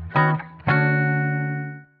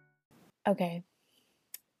 Okay.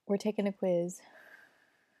 We're taking a quiz.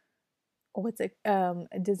 What's it?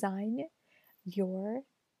 Design your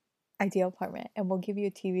ideal apartment, and we'll give you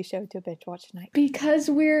a TV show to binge watch tonight. Because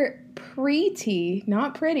we're pretty,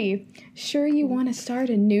 not pretty, sure you want to start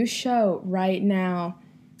a new show right now.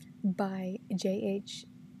 By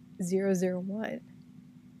JH001,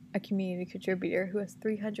 a community contributor who has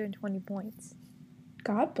 320 points.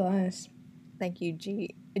 God bless. Thank you,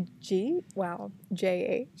 Wow,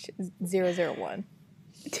 JH001.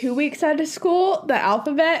 2 weeks out of school, the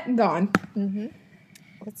alphabet, gone.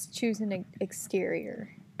 Let's choose an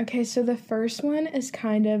exterior. Okay, so the first one is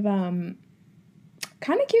kind of cute,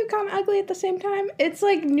 kind of ugly at the same time. It's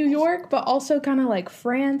like New York, but also kind of like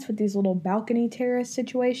France with these little balcony terrace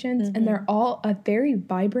situations, and they're all a very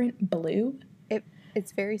vibrant blue.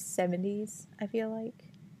 It's very 70s, I feel like.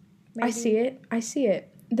 Maybe. I see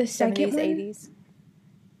it. The second 70s, one 80s.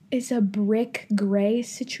 is a brick gray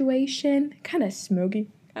situation, kind of smoky,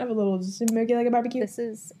 kind of a little smoky like a barbecue. This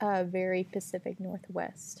is very Pacific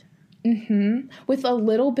Northwest. With a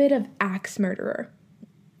little bit of axe murderer.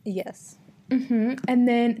 Yes. And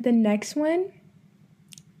then the next one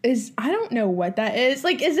is, I don't know what that is.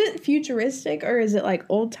 Like, is it futuristic or is it like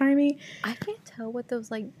old timey? I can't tell what those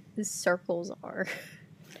like circles are.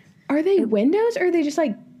 Are they windows or are they just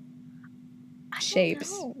like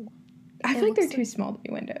shapes? I feel like they're too small to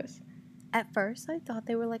be windows. At first, I thought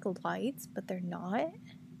they were like lights, but they're not.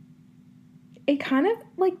 It kind of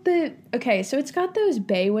like okay, so it's got those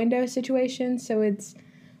bay window situations, so it's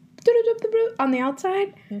on the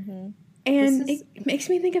outside, and it makes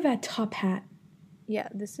me think of a top hat. Yeah,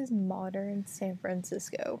 this is modern San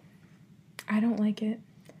Francisco. I don't like it.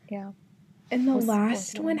 Yeah. And the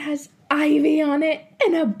last one has ivy on it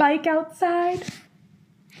and a bike outside.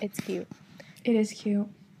 It's cute. It is cute.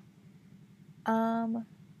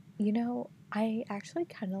 You know, I actually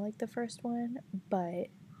kind of like the first one, but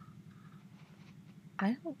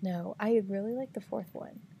I don't know. I really like the fourth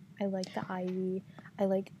one. I like the ivy. I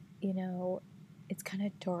like, you know, it's kind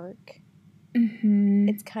of dark. Mm-hmm.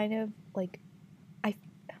 It's kind of like I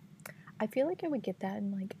I feel like I would get that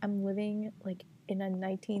in like I'm living like in a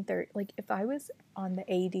 1930, like if I was on the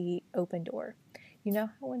AD Open Door. You know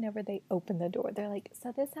how whenever they open the door, they're like,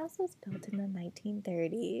 "So this house was built in the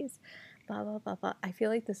 1930s." Blah blah blah blah. I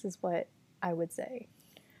feel like this is what I would say.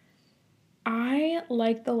 I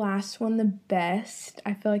like the last one the best.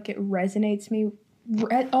 I feel like it resonates me.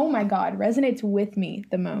 Oh my god, resonates with me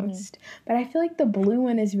the most. But I feel like the blue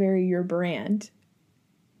one is very your brand.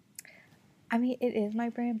 I mean, it is my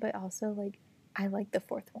brand, but also like I like the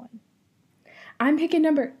fourth one. I'm picking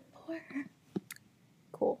number 4.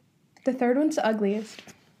 Cool. The third one's the ugliest.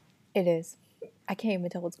 It is. I can't even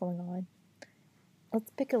tell what's going on. Let's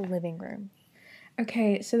pick a living room.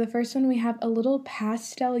 Okay, so the first one we have a little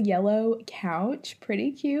pastel yellow couch.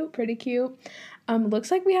 Pretty cute, pretty cute. Looks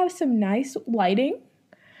like we have some nice lighting.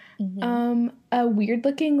 A weird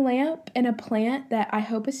looking lamp and a plant that I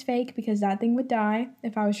hope is fake because that thing would die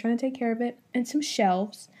if I was trying to take care of it. And some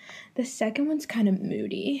shelves. The second one's kind of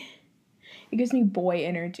moody. It gives me boy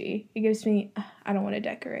energy. It gives me, I don't want to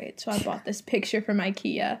decorate, so I bought this picture from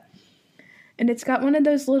IKEA. And it's got one of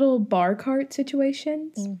those little bar cart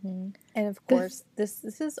situations. And of course, this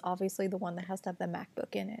is obviously the one that has to have the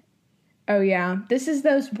MacBook in it. Oh, yeah. This is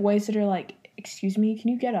those boys that are like, "Excuse me, can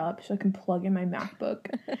you get up so I can plug in my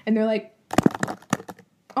MacBook?" And they're like,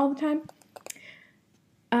 all the time.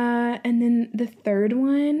 And then the third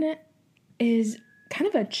one is kind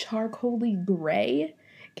of a charcoaly gray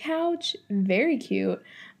couch. Very cute.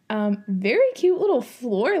 Very cute little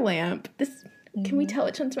floor lamp. This, can we tell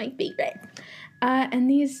which one's my favorite? And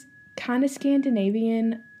these kind of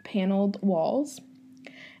Scandinavian paneled walls.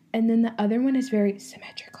 And then the other one is very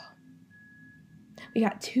symmetrical. We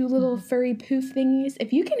got 2 little furry poof thingies.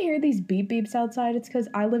 If you can hear these beep beeps outside, it's because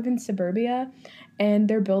I live in suburbia and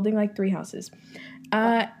they're building like 3 houses.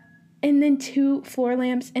 And then 2 floor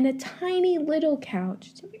lamps and a tiny little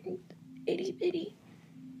couch. It's itty bitty.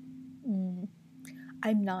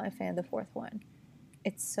 I'm not a fan of the fourth one.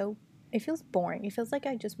 It feels boring. It feels like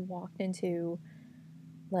I just walked into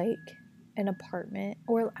like an apartment,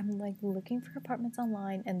 or I'm like looking for apartments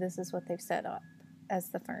online and this is what they've set up as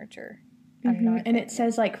the furniture. And it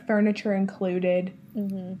says like furniture included.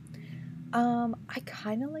 I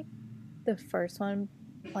kind of like the first one,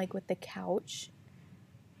 like with the couch,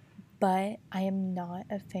 but I am not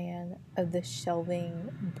a fan of the shelving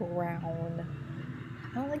brown.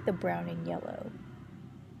 I don't like the brown and yellow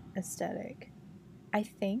aesthetic. I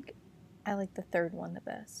think I like the third one the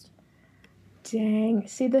best. Dang.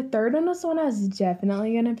 See, the third one was the one I was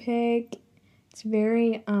definitely gonna pick. It's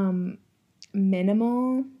very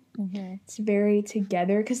minimal. It's very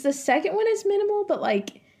together because the second one is minimal, but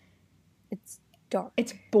like it's dark.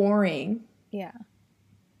 It's boring. Yeah.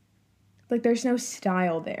 Like there's no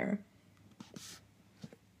style there.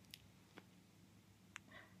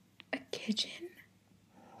 A kitchen?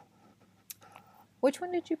 Which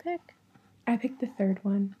one did you pick? I picked the third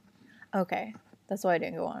one. Okay. That's why I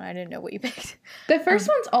didn't go on. I didn't know what you picked. The first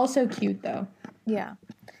one's also cute though. Yeah.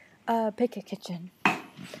 Pick a kitchen.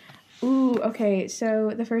 Ooh, okay.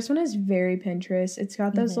 So the first one is very Pinterest. It's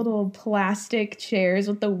got those little plastic chairs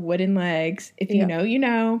with the wooden legs. If you know, you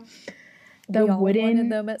know. The wooden wanted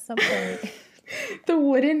them at some point. The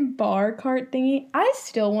wooden bar cart thingy. I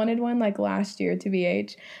still wanted one like last year to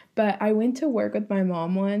BH, but I went to work with my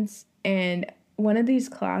mom once and one of these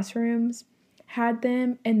classrooms had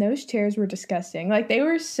them and those chairs were disgusting. Like they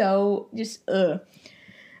were so just ugh.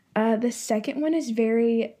 The second one is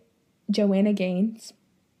very Joanna Gaines.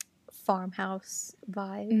 Farmhouse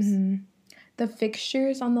vibes. The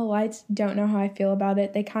fixtures on the lights, don't know how I feel about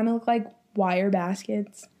it. They kind of look like wire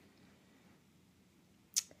baskets.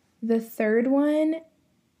 The third one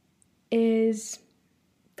is...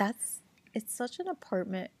 It's such an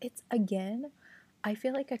apartment. It's, again, I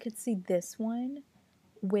feel like I could see this one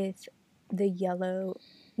with the yellow...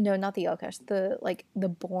 No, not the yellow couch. The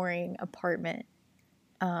boring apartment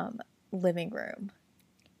living room.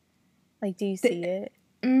 Like, do you see it?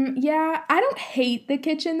 Yeah, I don't hate the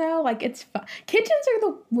kitchen though. Like it's fun. Kitchens are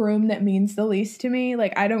the room that means the least to me.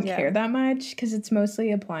 Like I don't care that much because it's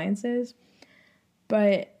mostly appliances.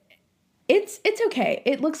 But it's okay.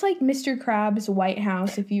 It looks like Mr. Krabs' White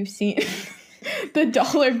House if you've seen the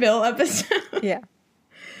Dollar Bill episode. Yeah.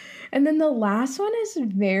 And then the last one is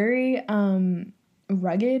very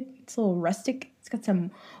rugged. It's a little rustic. It's got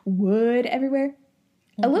some wood everywhere.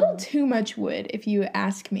 A little too much wood if you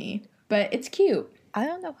ask me, but it's cute. I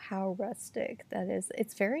don't know how rustic that is.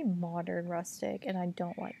 It's very modern rustic, and I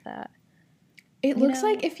don't like that. It You looks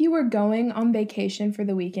like know? if you were going on vacation for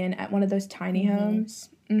the weekend at one of those tiny Mm-hmm. homes.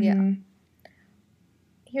 Yeah. Mm-hmm.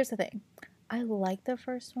 Here's the thing. I like the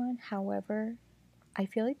first one. However, I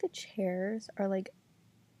feel like the chairs are like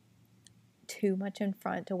too much in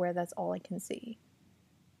front to where that's all I can see.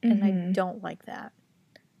 And I Mm-hmm. don't like that.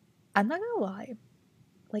 I'm not gonna lie.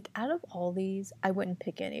 Like, out of all these, I wouldn't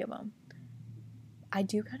pick any of them. I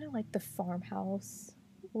do kind of like the farmhouse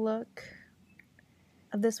look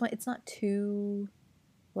of this one. It's not too,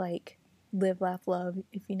 like, live, laugh, love,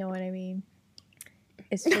 if you know what I mean.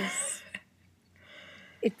 It's just,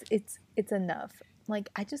 it's enough. Like,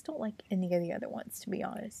 I just don't like any of the other ones, to be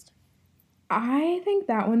honest. I think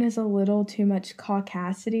that one is a little too much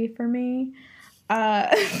caucasity for me.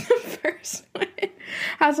 The first one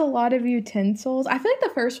has a lot of utensils. I feel like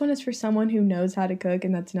the first one is for someone who knows how to cook,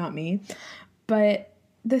 and that's not me. But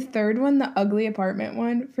the third one, the ugly apartment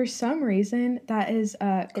one, for some reason, that is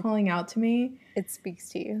It calling out to me. it speaks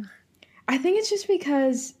to you. I think it's just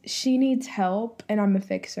because she needs help, and I'm a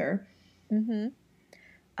fixer. Mm-hmm.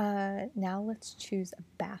 Now let's choose a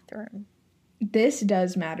bathroom. This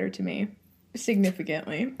does matter to me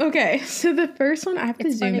significantly. Okay, so the first one, I have to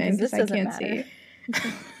It's zoom funny in because this because I doesn't can't matter.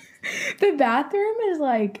 see. The bathroom is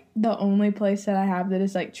like the only place that I have that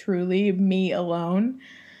is like truly me alone.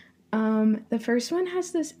 The first one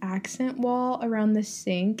has this accent wall around the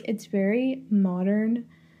sink. It's very modern.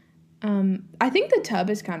 I think the tub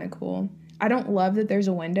is kind of cool. I don't love that there's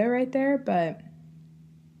a window right there, but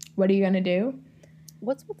what are you gonna do?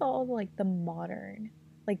 What's with all like the modern?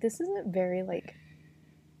 Like, this isn't very like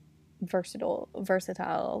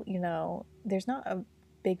versatile, you know. There's not a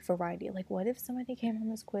big variety. Like, what if somebody came on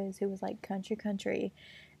this quiz who was like country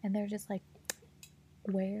and they're just like,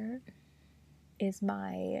 where is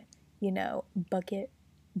my, bucket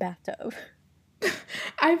bathtub?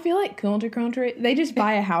 I feel like country, they just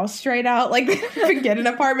buy a house straight out. Like, they get an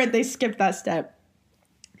apartment, they skip that step.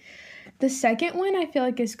 The second one I feel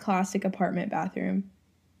like is classic apartment bathroom.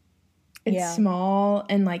 It's Yeah. small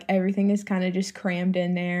and like everything is kind of just crammed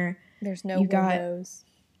in there. There's no You got windows.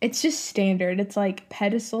 It's just standard. It's like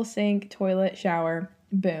pedestal sink, toilet, shower,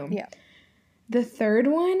 boom. Yeah. The third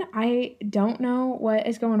one, I don't know what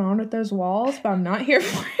is going on with those walls, but I'm not here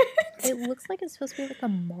for it. It looks like it's supposed to be like a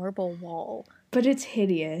marble wall. But it's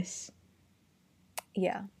hideous.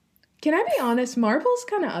 Yeah. Can I be honest? Marble's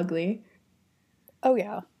kind of ugly. Oh,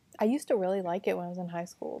 yeah. I used to really like it when I was in high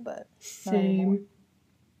school, but not anymore. Same.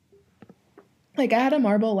 Like, I had a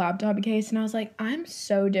marble laptop case, and I was like, I'm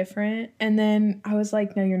so different. And then I was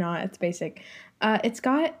like, no, you're not. It's basic. It's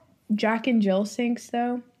got Jack and Jill sinks,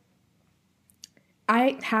 though.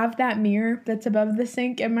 I have that mirror that's above the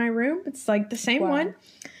sink in my room. It's like the same Wow. one.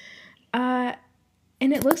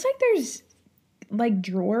 And it looks like there's like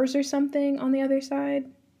drawers or something on the other side.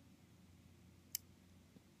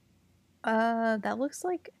 That looks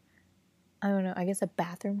like, I don't know, I guess a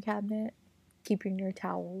bathroom cabinet, keeping your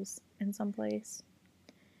towels in some place.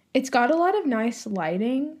 It's got a lot of nice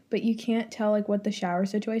lighting, but you can't tell like what the shower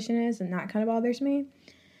situation is, and that kind of bothers me.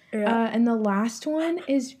 Yeah. And the last one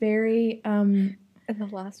is very And the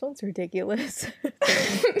last one's ridiculous.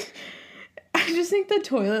 I just think the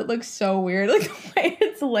toilet looks so weird. Like, the way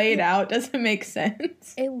it's laid out doesn't make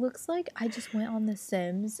sense. It looks like I just went on The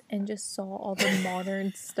Sims and just saw all the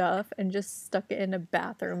modern stuff and just stuck it in a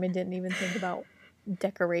bathroom and didn't even think about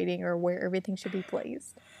decorating or where everything should be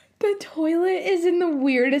placed. The toilet is in the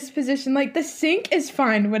weirdest position. Like, the sink is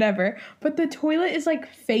fine, whatever. But the toilet is,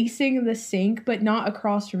 like, facing the sink, but not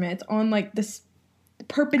across from it. It's on, like, this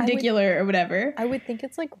perpendicular or whatever. I would think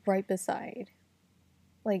it's like right beside.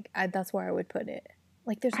 Like, that's where I would put it.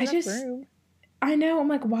 Like, there's enough room. I know. I'm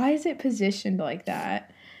like, why is it positioned like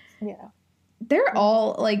that? Yeah. They're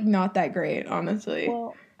all, like, not that great, honestly.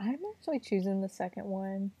 Well, I'm actually choosing the second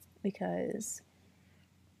one because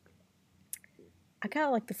I kind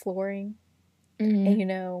of like the flooring. Mhm.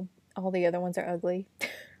 And, all the other ones are ugly.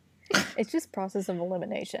 It's just process of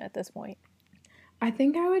elimination at this point. I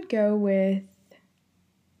think I would go with,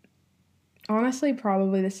 honestly,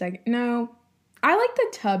 probably the second. No, I like the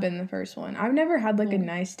tub in the first one. I've never had, like, a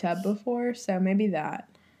nice tub before, so maybe that.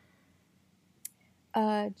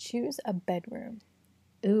 Choose a bedroom.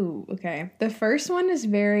 Ooh, okay. The first one is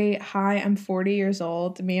very, hi, I'm 40 years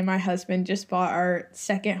old. Me and my husband just bought our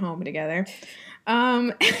second home together.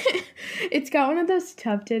 It's got one of those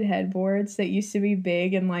tufted headboards that used to be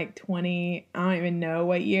big in like 20, I don't even know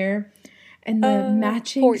what year. And the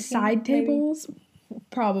matching 14, side maybe. tables,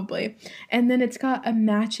 probably. And then it's got a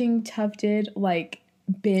matching tufted like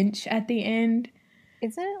bench at the end.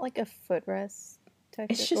 Isn't it like a footrest?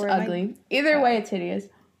 It's just Or am I- ugly. Either way, it's hideous.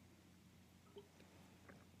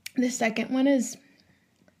 The second one is,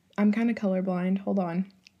 I'm kind of colorblind. Hold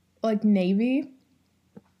on. Like navy.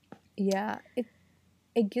 Yeah,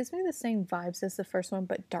 it gives me the same vibes as the first one,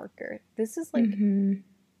 but darker. This is like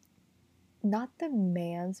not the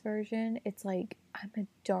man's version. It's like I'm a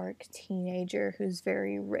dark teenager who's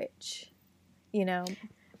very rich, you know?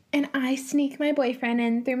 And I sneak my boyfriend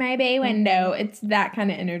in through my bay window. It's that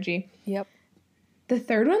kind of energy. Yep. The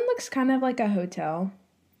third one looks kind of like a hotel.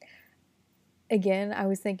 Again, I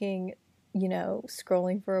was thinking, you know,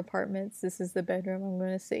 scrolling for apartments, this is the bedroom I'm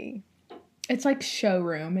going to see. It's like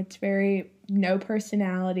showroom. It's very no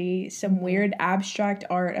personality, some weird abstract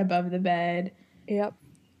art above the bed. Yep.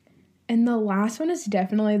 And the last one is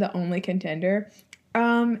definitely the only contender.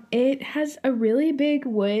 It has a really big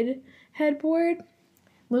wood headboard. A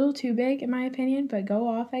little too big in my opinion, but go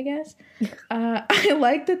off, I guess. I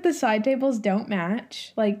like that the side tables don't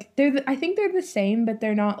match. Like I think they're the same, but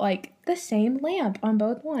they're not like the same lamp on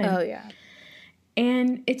both ones. Oh yeah.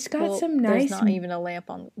 And it's got some nice. There's not even a lamp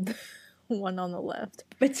on the one on the left.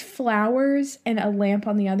 It's flowers and a lamp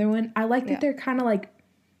on the other one. I like that they're kind of like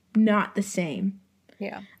not the same.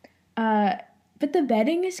 Yeah. But the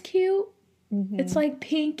bedding is cute. Mm-hmm. It's like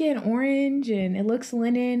pink and orange, and it looks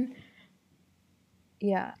linen.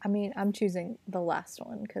 Yeah, I mean, I'm choosing the last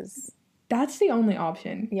one because that's the only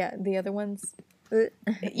option. Yeah, the other ones.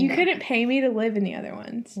 You couldn't pay me to live in the other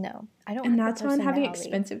ones. No, I don't. And that's why I'm having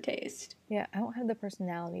expensive taste. Yeah, I don't have the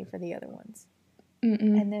personality for the other ones.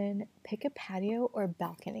 Mm-mm. And then pick a patio or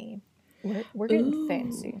balcony. We're getting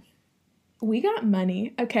fancy. We got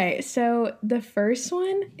money. Okay, so the first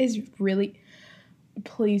one is really.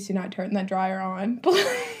 Please do not turn that dryer on.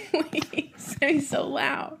 Please, it's so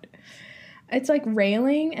loud. It's like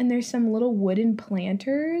railing, and there's some little wooden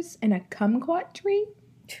planters and a kumquat tree.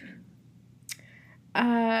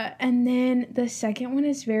 And then the second one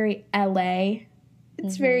is very LA.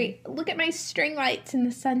 It's very, look at my string lights in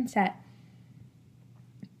the sunset.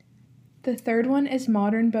 The third one is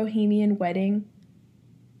modern bohemian wedding.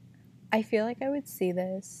 I feel like I would see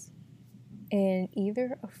this in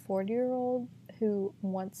either a 40-year-old who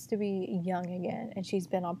wants to be young again, and she's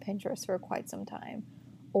been on Pinterest for quite some time,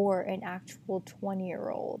 or an actual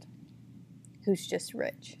 20-year-old who's just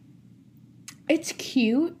rich. It's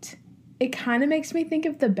cute. It kind of makes me think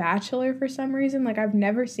of The Bachelor for some reason. Like, I've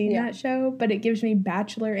never seen that show, but it gives me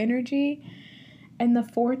Bachelor energy. And the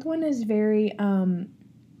fourth one is very, I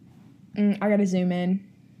gotta zoom in.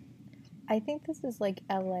 I think this is like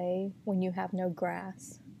LA when you have no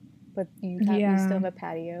grass, but you still have a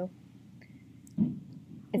patio.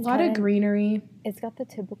 It's a lot of greenery. It's got the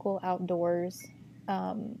typical outdoors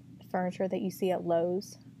furniture that you see at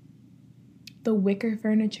Lowe's. The wicker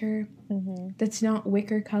furniture that's not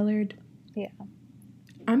wicker colored. Yeah.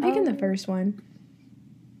 I'm picking the first one.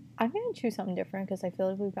 I'm going to choose something different because I feel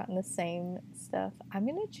like we've gotten the same stuff. I'm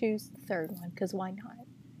going to choose the third one because why not?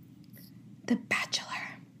 The Bachelor.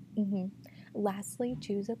 Lastly,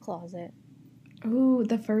 choose a closet. Ooh,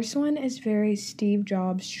 the first one is very Steve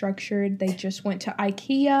Jobs structured. They just went to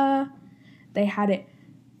IKEA. They had it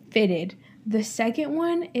fitted. The second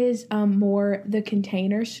one is more the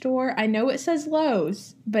Container Store. I know it says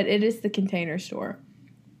Lowe's, but it is the Container Store.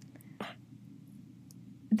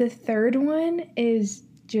 The third one is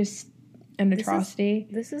just an atrocity.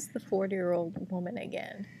 This is the 40-year-old woman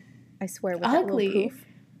again. I swear, with ugly.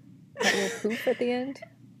 That little poof at the end.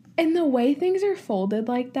 And the way things are folded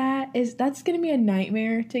like that's going to be a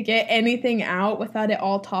nightmare to get anything out without it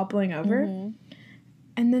all toppling over.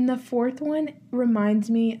 And then the fourth one reminds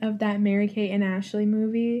me of that Mary-Kate and Ashley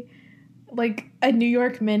movie, like A New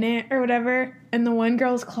York Minute or whatever. And the one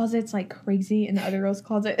girl's closet's like crazy and the other girl's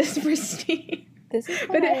closet is pristine.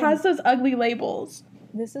 But it has those ugly labels.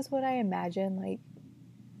 This is what I imagine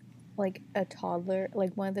like a toddler,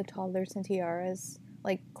 like one of the toddlers in Tiara's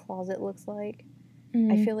like closet looks like.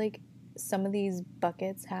 I feel like some of these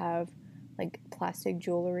buckets have like plastic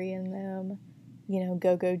jewelry in them, you know,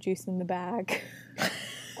 go-go juice in the back,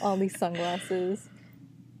 all these sunglasses.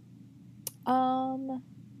 I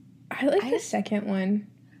like the second one.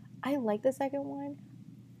 I like the second one.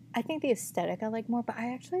 I think the aesthetic I like more, but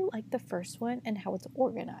I actually like the first one and how it's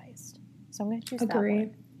organized. So I'm going to choose that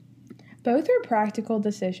one. Both are practical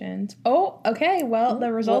decisions. Oh, okay. Well,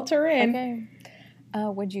 the results are in. Okay.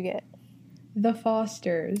 What'd you get? The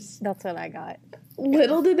Fosters. That's what I got.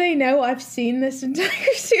 Little did they know I've seen this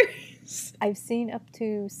entire series. I've seen up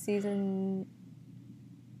to season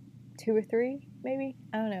 2 or 3, maybe.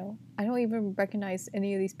 I don't know. I don't even recognize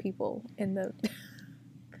any of these people in the...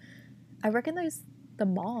 I recognize the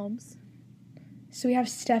moms. So we have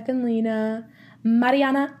Steph and Lena,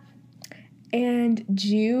 Mariana, and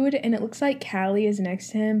Jude, and it looks like Callie is next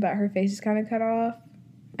to him, but her face is kind of cut off.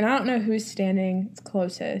 And I don't know who's standing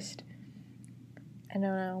closest. I don't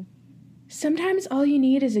know. Sometimes all you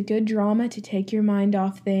need is a good drama to take your mind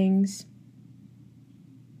off things.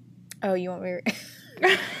 Oh, you want me?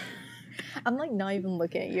 I'm like not even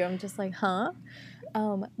looking at you. I'm just like, huh?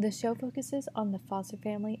 The show focuses on the Foster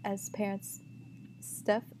family as parents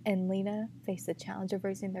Steph and Lena face the challenge of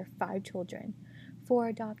raising their 5 children, 4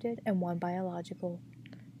 adopted and 1 biological.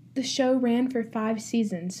 The show ran for 5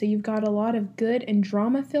 seasons, so you've got a lot of good and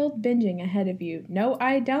drama-filled binging ahead of you. No,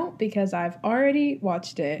 I don't, because I've already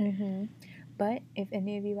watched it. Mm-hmm. But if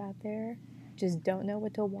any of you out there just don't know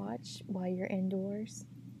what to watch while you're indoors,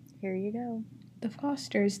 here you go. The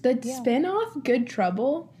Fosters. The spin-off Good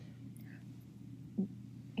Trouble.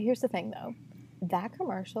 Here's the thing, though. That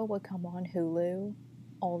commercial would come on Hulu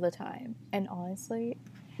all the time. And honestly,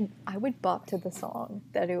 I would bop to the song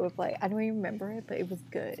that it would play. I don't even remember it, but it was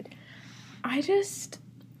good.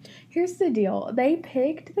 Here's the deal. They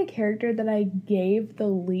picked the character that I gave the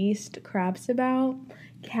least craps about.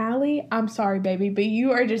 Callie, I'm sorry, baby, but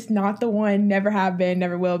you are just not the one, never have been,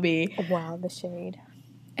 never will be. Wow, the shade.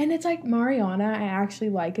 And it's like Mariana, I actually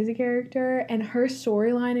like as a character, and her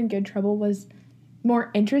storyline in Good Trouble was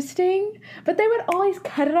more interesting, but they would always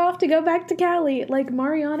cut it off to go back to Callie. Like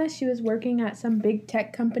Mariana, she was working at some big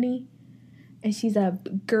tech company, and she's a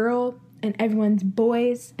girl, and everyone's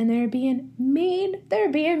boys, and they're being mean.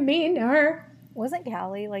 They're being mean to her. Wasn't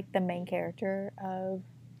Callie like the main character of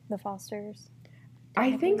the Fosters?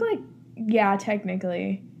 I think yeah,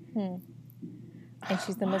 technically. And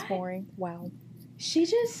she's the most boring. Wow. She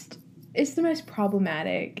just is the most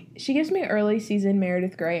problematic. She gives me early season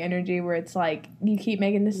Meredith Grey energy where it's like you keep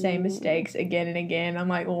making the same mistakes again and again. I'm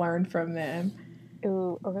like, learn from them.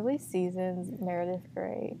 Ooh, early seasons Meredith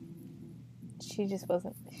Grey. She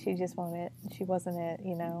wasn't it,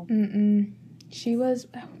 you know? Mm-mm. She was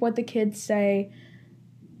what the kids say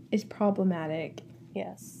is problematic.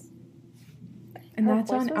 Yes. And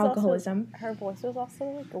that's on alcoholism. Her voice was also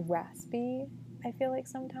like raspy, I feel like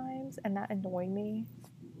sometimes, and that annoyed me.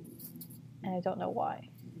 And I don't know why.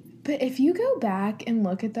 But if you go back and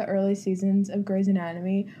look at the early seasons of Grey's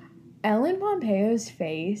Anatomy, Ellen Pompeo's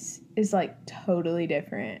face is like totally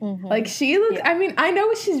different. Mm-hmm. Like she looks, I mean, I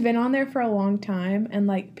know she's been on there for a long time and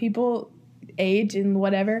like people age and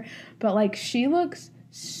whatever, but like she looks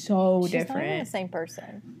so different. She's not even the same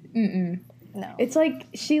person. Mm-mm. No. It's like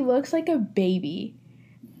she looks like a baby.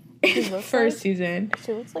 First season.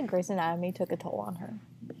 She looks like Grey's Anatomy took a toll on her.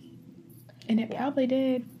 And it probably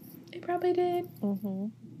did. It probably did. Mm-hmm.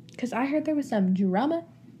 Because I heard there was some drama.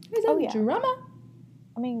 There's some drama.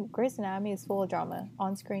 I mean, Grey's Anatomy is full of drama,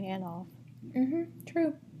 on screen and off. Mm-hmm.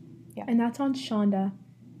 True. Yeah. And that's on Shonda.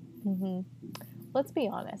 Mm-hmm. Let's be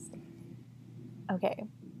honest. Okay.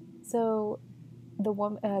 So, the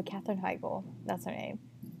woman, Katherine Heigl, that's her name.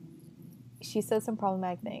 She says some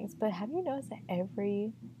problematic things, but have you noticed that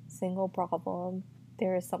every single problem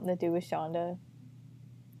there is something to do with Shonda?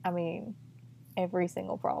 I mean, every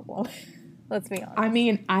single problem. Let's be honest. I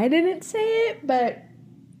mean, I didn't say it, but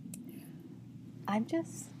I'm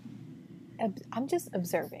just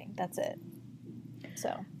observing. That's it.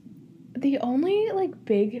 So the only like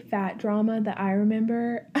big fat drama that I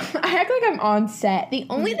remember, I act like I'm on set. The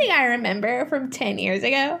only thing I remember from 10 years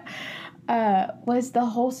ago was the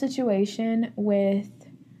whole situation with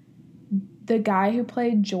the guy who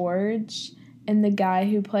played George and the guy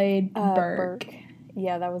who played Burke.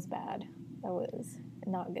 Yeah, that was bad. That was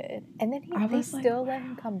not good. And then they still let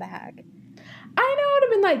him come back. I know, it would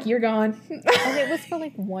have been like, you're gone. And it was for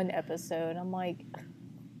like one episode. I'm like,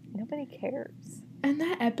 nobody cares. And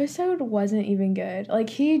that episode wasn't even good. Like,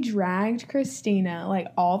 he dragged Christina, like,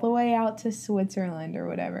 all the way out to Switzerland or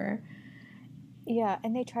whatever. Yeah,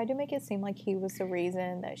 and they tried to make it seem like he was the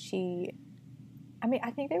reason that she... I mean,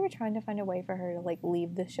 I think they were trying to find a way for her to, like,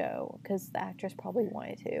 leave the show, because the actress probably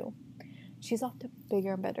wanted to. She's off to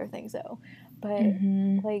bigger and better things, though. But,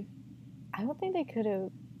 like, I don't think they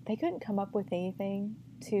couldn't come up with anything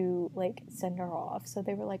to, like, send her off. So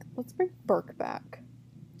they were like, let's bring Burke back.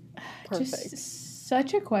 Perfect. Just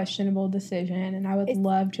such a questionable decision, and I would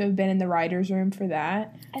love to have been in the writer's room for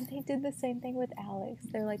that. And they did the same thing with Alex.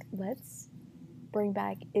 They're like, let's bring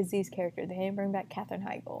back Izzy's character. They didn't bring back Katherine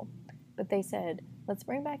Heigl. But they said, let's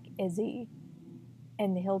bring back Izzy,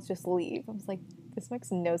 and he'll just leave. I was like, this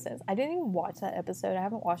makes no sense. I didn't even watch that episode. I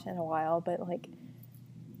haven't watched it in a while, but, like,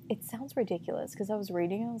 it sounds ridiculous because I was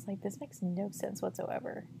reading it. I was like, this makes no sense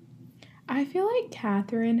whatsoever. I feel like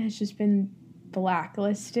Katherine has just been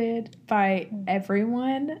blacklisted by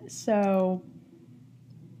everyone, so...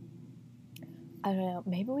 I don't know.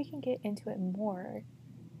 Maybe we can get into it more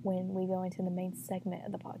when we go into the main segment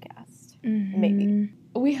of the podcast. Maybe.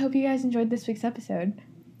 We hope you guys enjoyed this week's episode.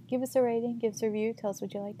 Give us a rating, give us a review, tell us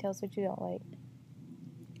what you like, tell us what you don't like.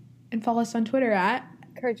 And follow us on Twitter at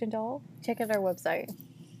Courage and Doll. Check out our website.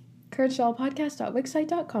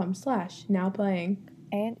 couragedollpodcast.wixsite.com/nowplaying.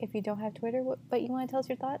 And if you don't have Twitter, but you want to tell us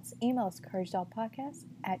your thoughts, email us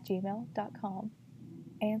couragedollpodcast@gmail.com.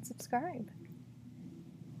 And subscribe.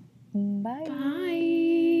 Bye. Bye.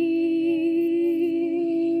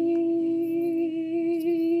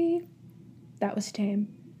 That was tame.